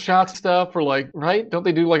Burns shot stuff, or like, right? Don't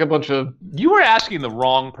they do like a bunch of? You are asking the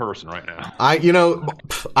wrong person right now.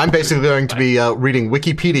 I'm basically going to be reading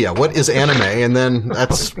Wikipedia. What is anime? And then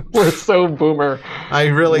that's. We're so boomer. I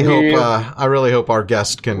really hope our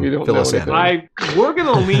guest can fill us in. We're going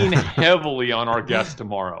to lean heavily on our guest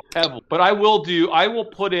tomorrow. Heavily. But I will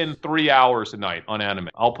put in 3 hours a night on anime.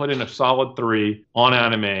 I'll put in a solid 3 on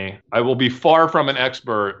anime. I will be far from an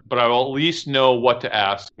expert, but I will at least know what to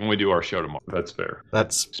ask when we do our show tomorrow. That's fair.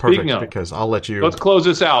 That's perfect, because I'll let you. Let's close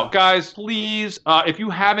this out. Guys, please, if you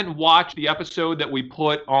haven't watched the episode that we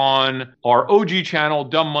put on our OG channel,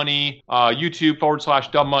 Dumb Money,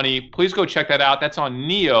 YouTube/Dumb Money, please go check that out. That's on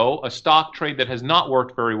Neo, a stock trade that has not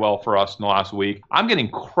worked very well for us in the last week. I'm getting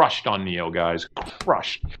crushed on Neo, guys.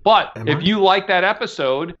 Crushed. But if you like that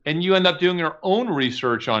episode and you end up doing your own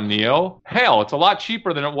research on Neo, hell, it's a lot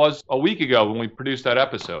cheaper than it was a week ago when we produced that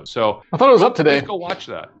episode. So I thought it was up today. Please go watch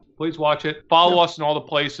that. Please watch it. Follow us in all the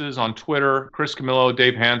places on Twitter, Chris Camillo,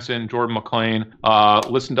 Dave Hansen, Jordan McLean.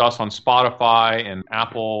 Listen to us on Spotify and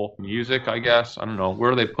Apple Music, I guess. I don't know.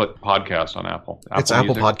 Where do they put podcasts on Apple? It's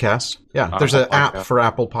Apple Podcasts. Yeah, there's an app for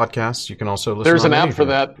Apple Podcasts. You can also listen. There's an app for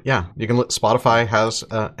that. Yeah, you can. Spotify has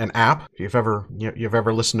an app. If you've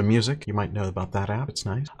ever listened to music, you might know about that app. It's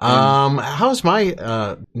nice. How's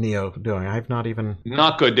my Neo doing? I've not even.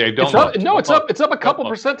 Not good, Dave. It's up. It's up a couple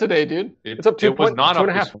percent today, dude. It's up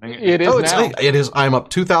 2.5. It is now. It is. I'm up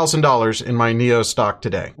 $2,000 in my Neo stock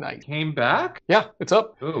today. Nice. Came back? Yeah, it's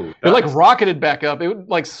up. Ooh, it like rocketed back up. It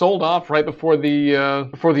like sold off right before the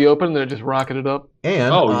open, and then it just rocketed up.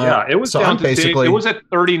 And it was down to basically. It was at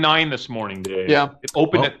 39 this morning, Dave. Yeah, it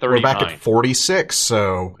opened at 39. We're back at 46.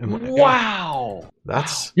 So wow,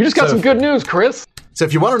 you just got some good news, Chris. So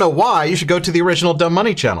if you want to know why, you should go to the original Dumb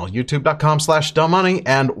Money channel, youtube.com/dumbmoney,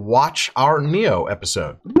 and watch our Neo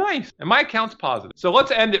episode. Nice. And my account's positive. So let's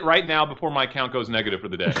end it right now before my account goes negative for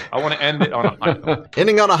the day. I want to end it on a high note.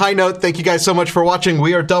 Ending on a high note, thank you guys so much for watching.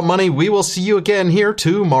 We are Dumb Money. We will see you again here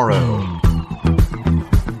tomorrow.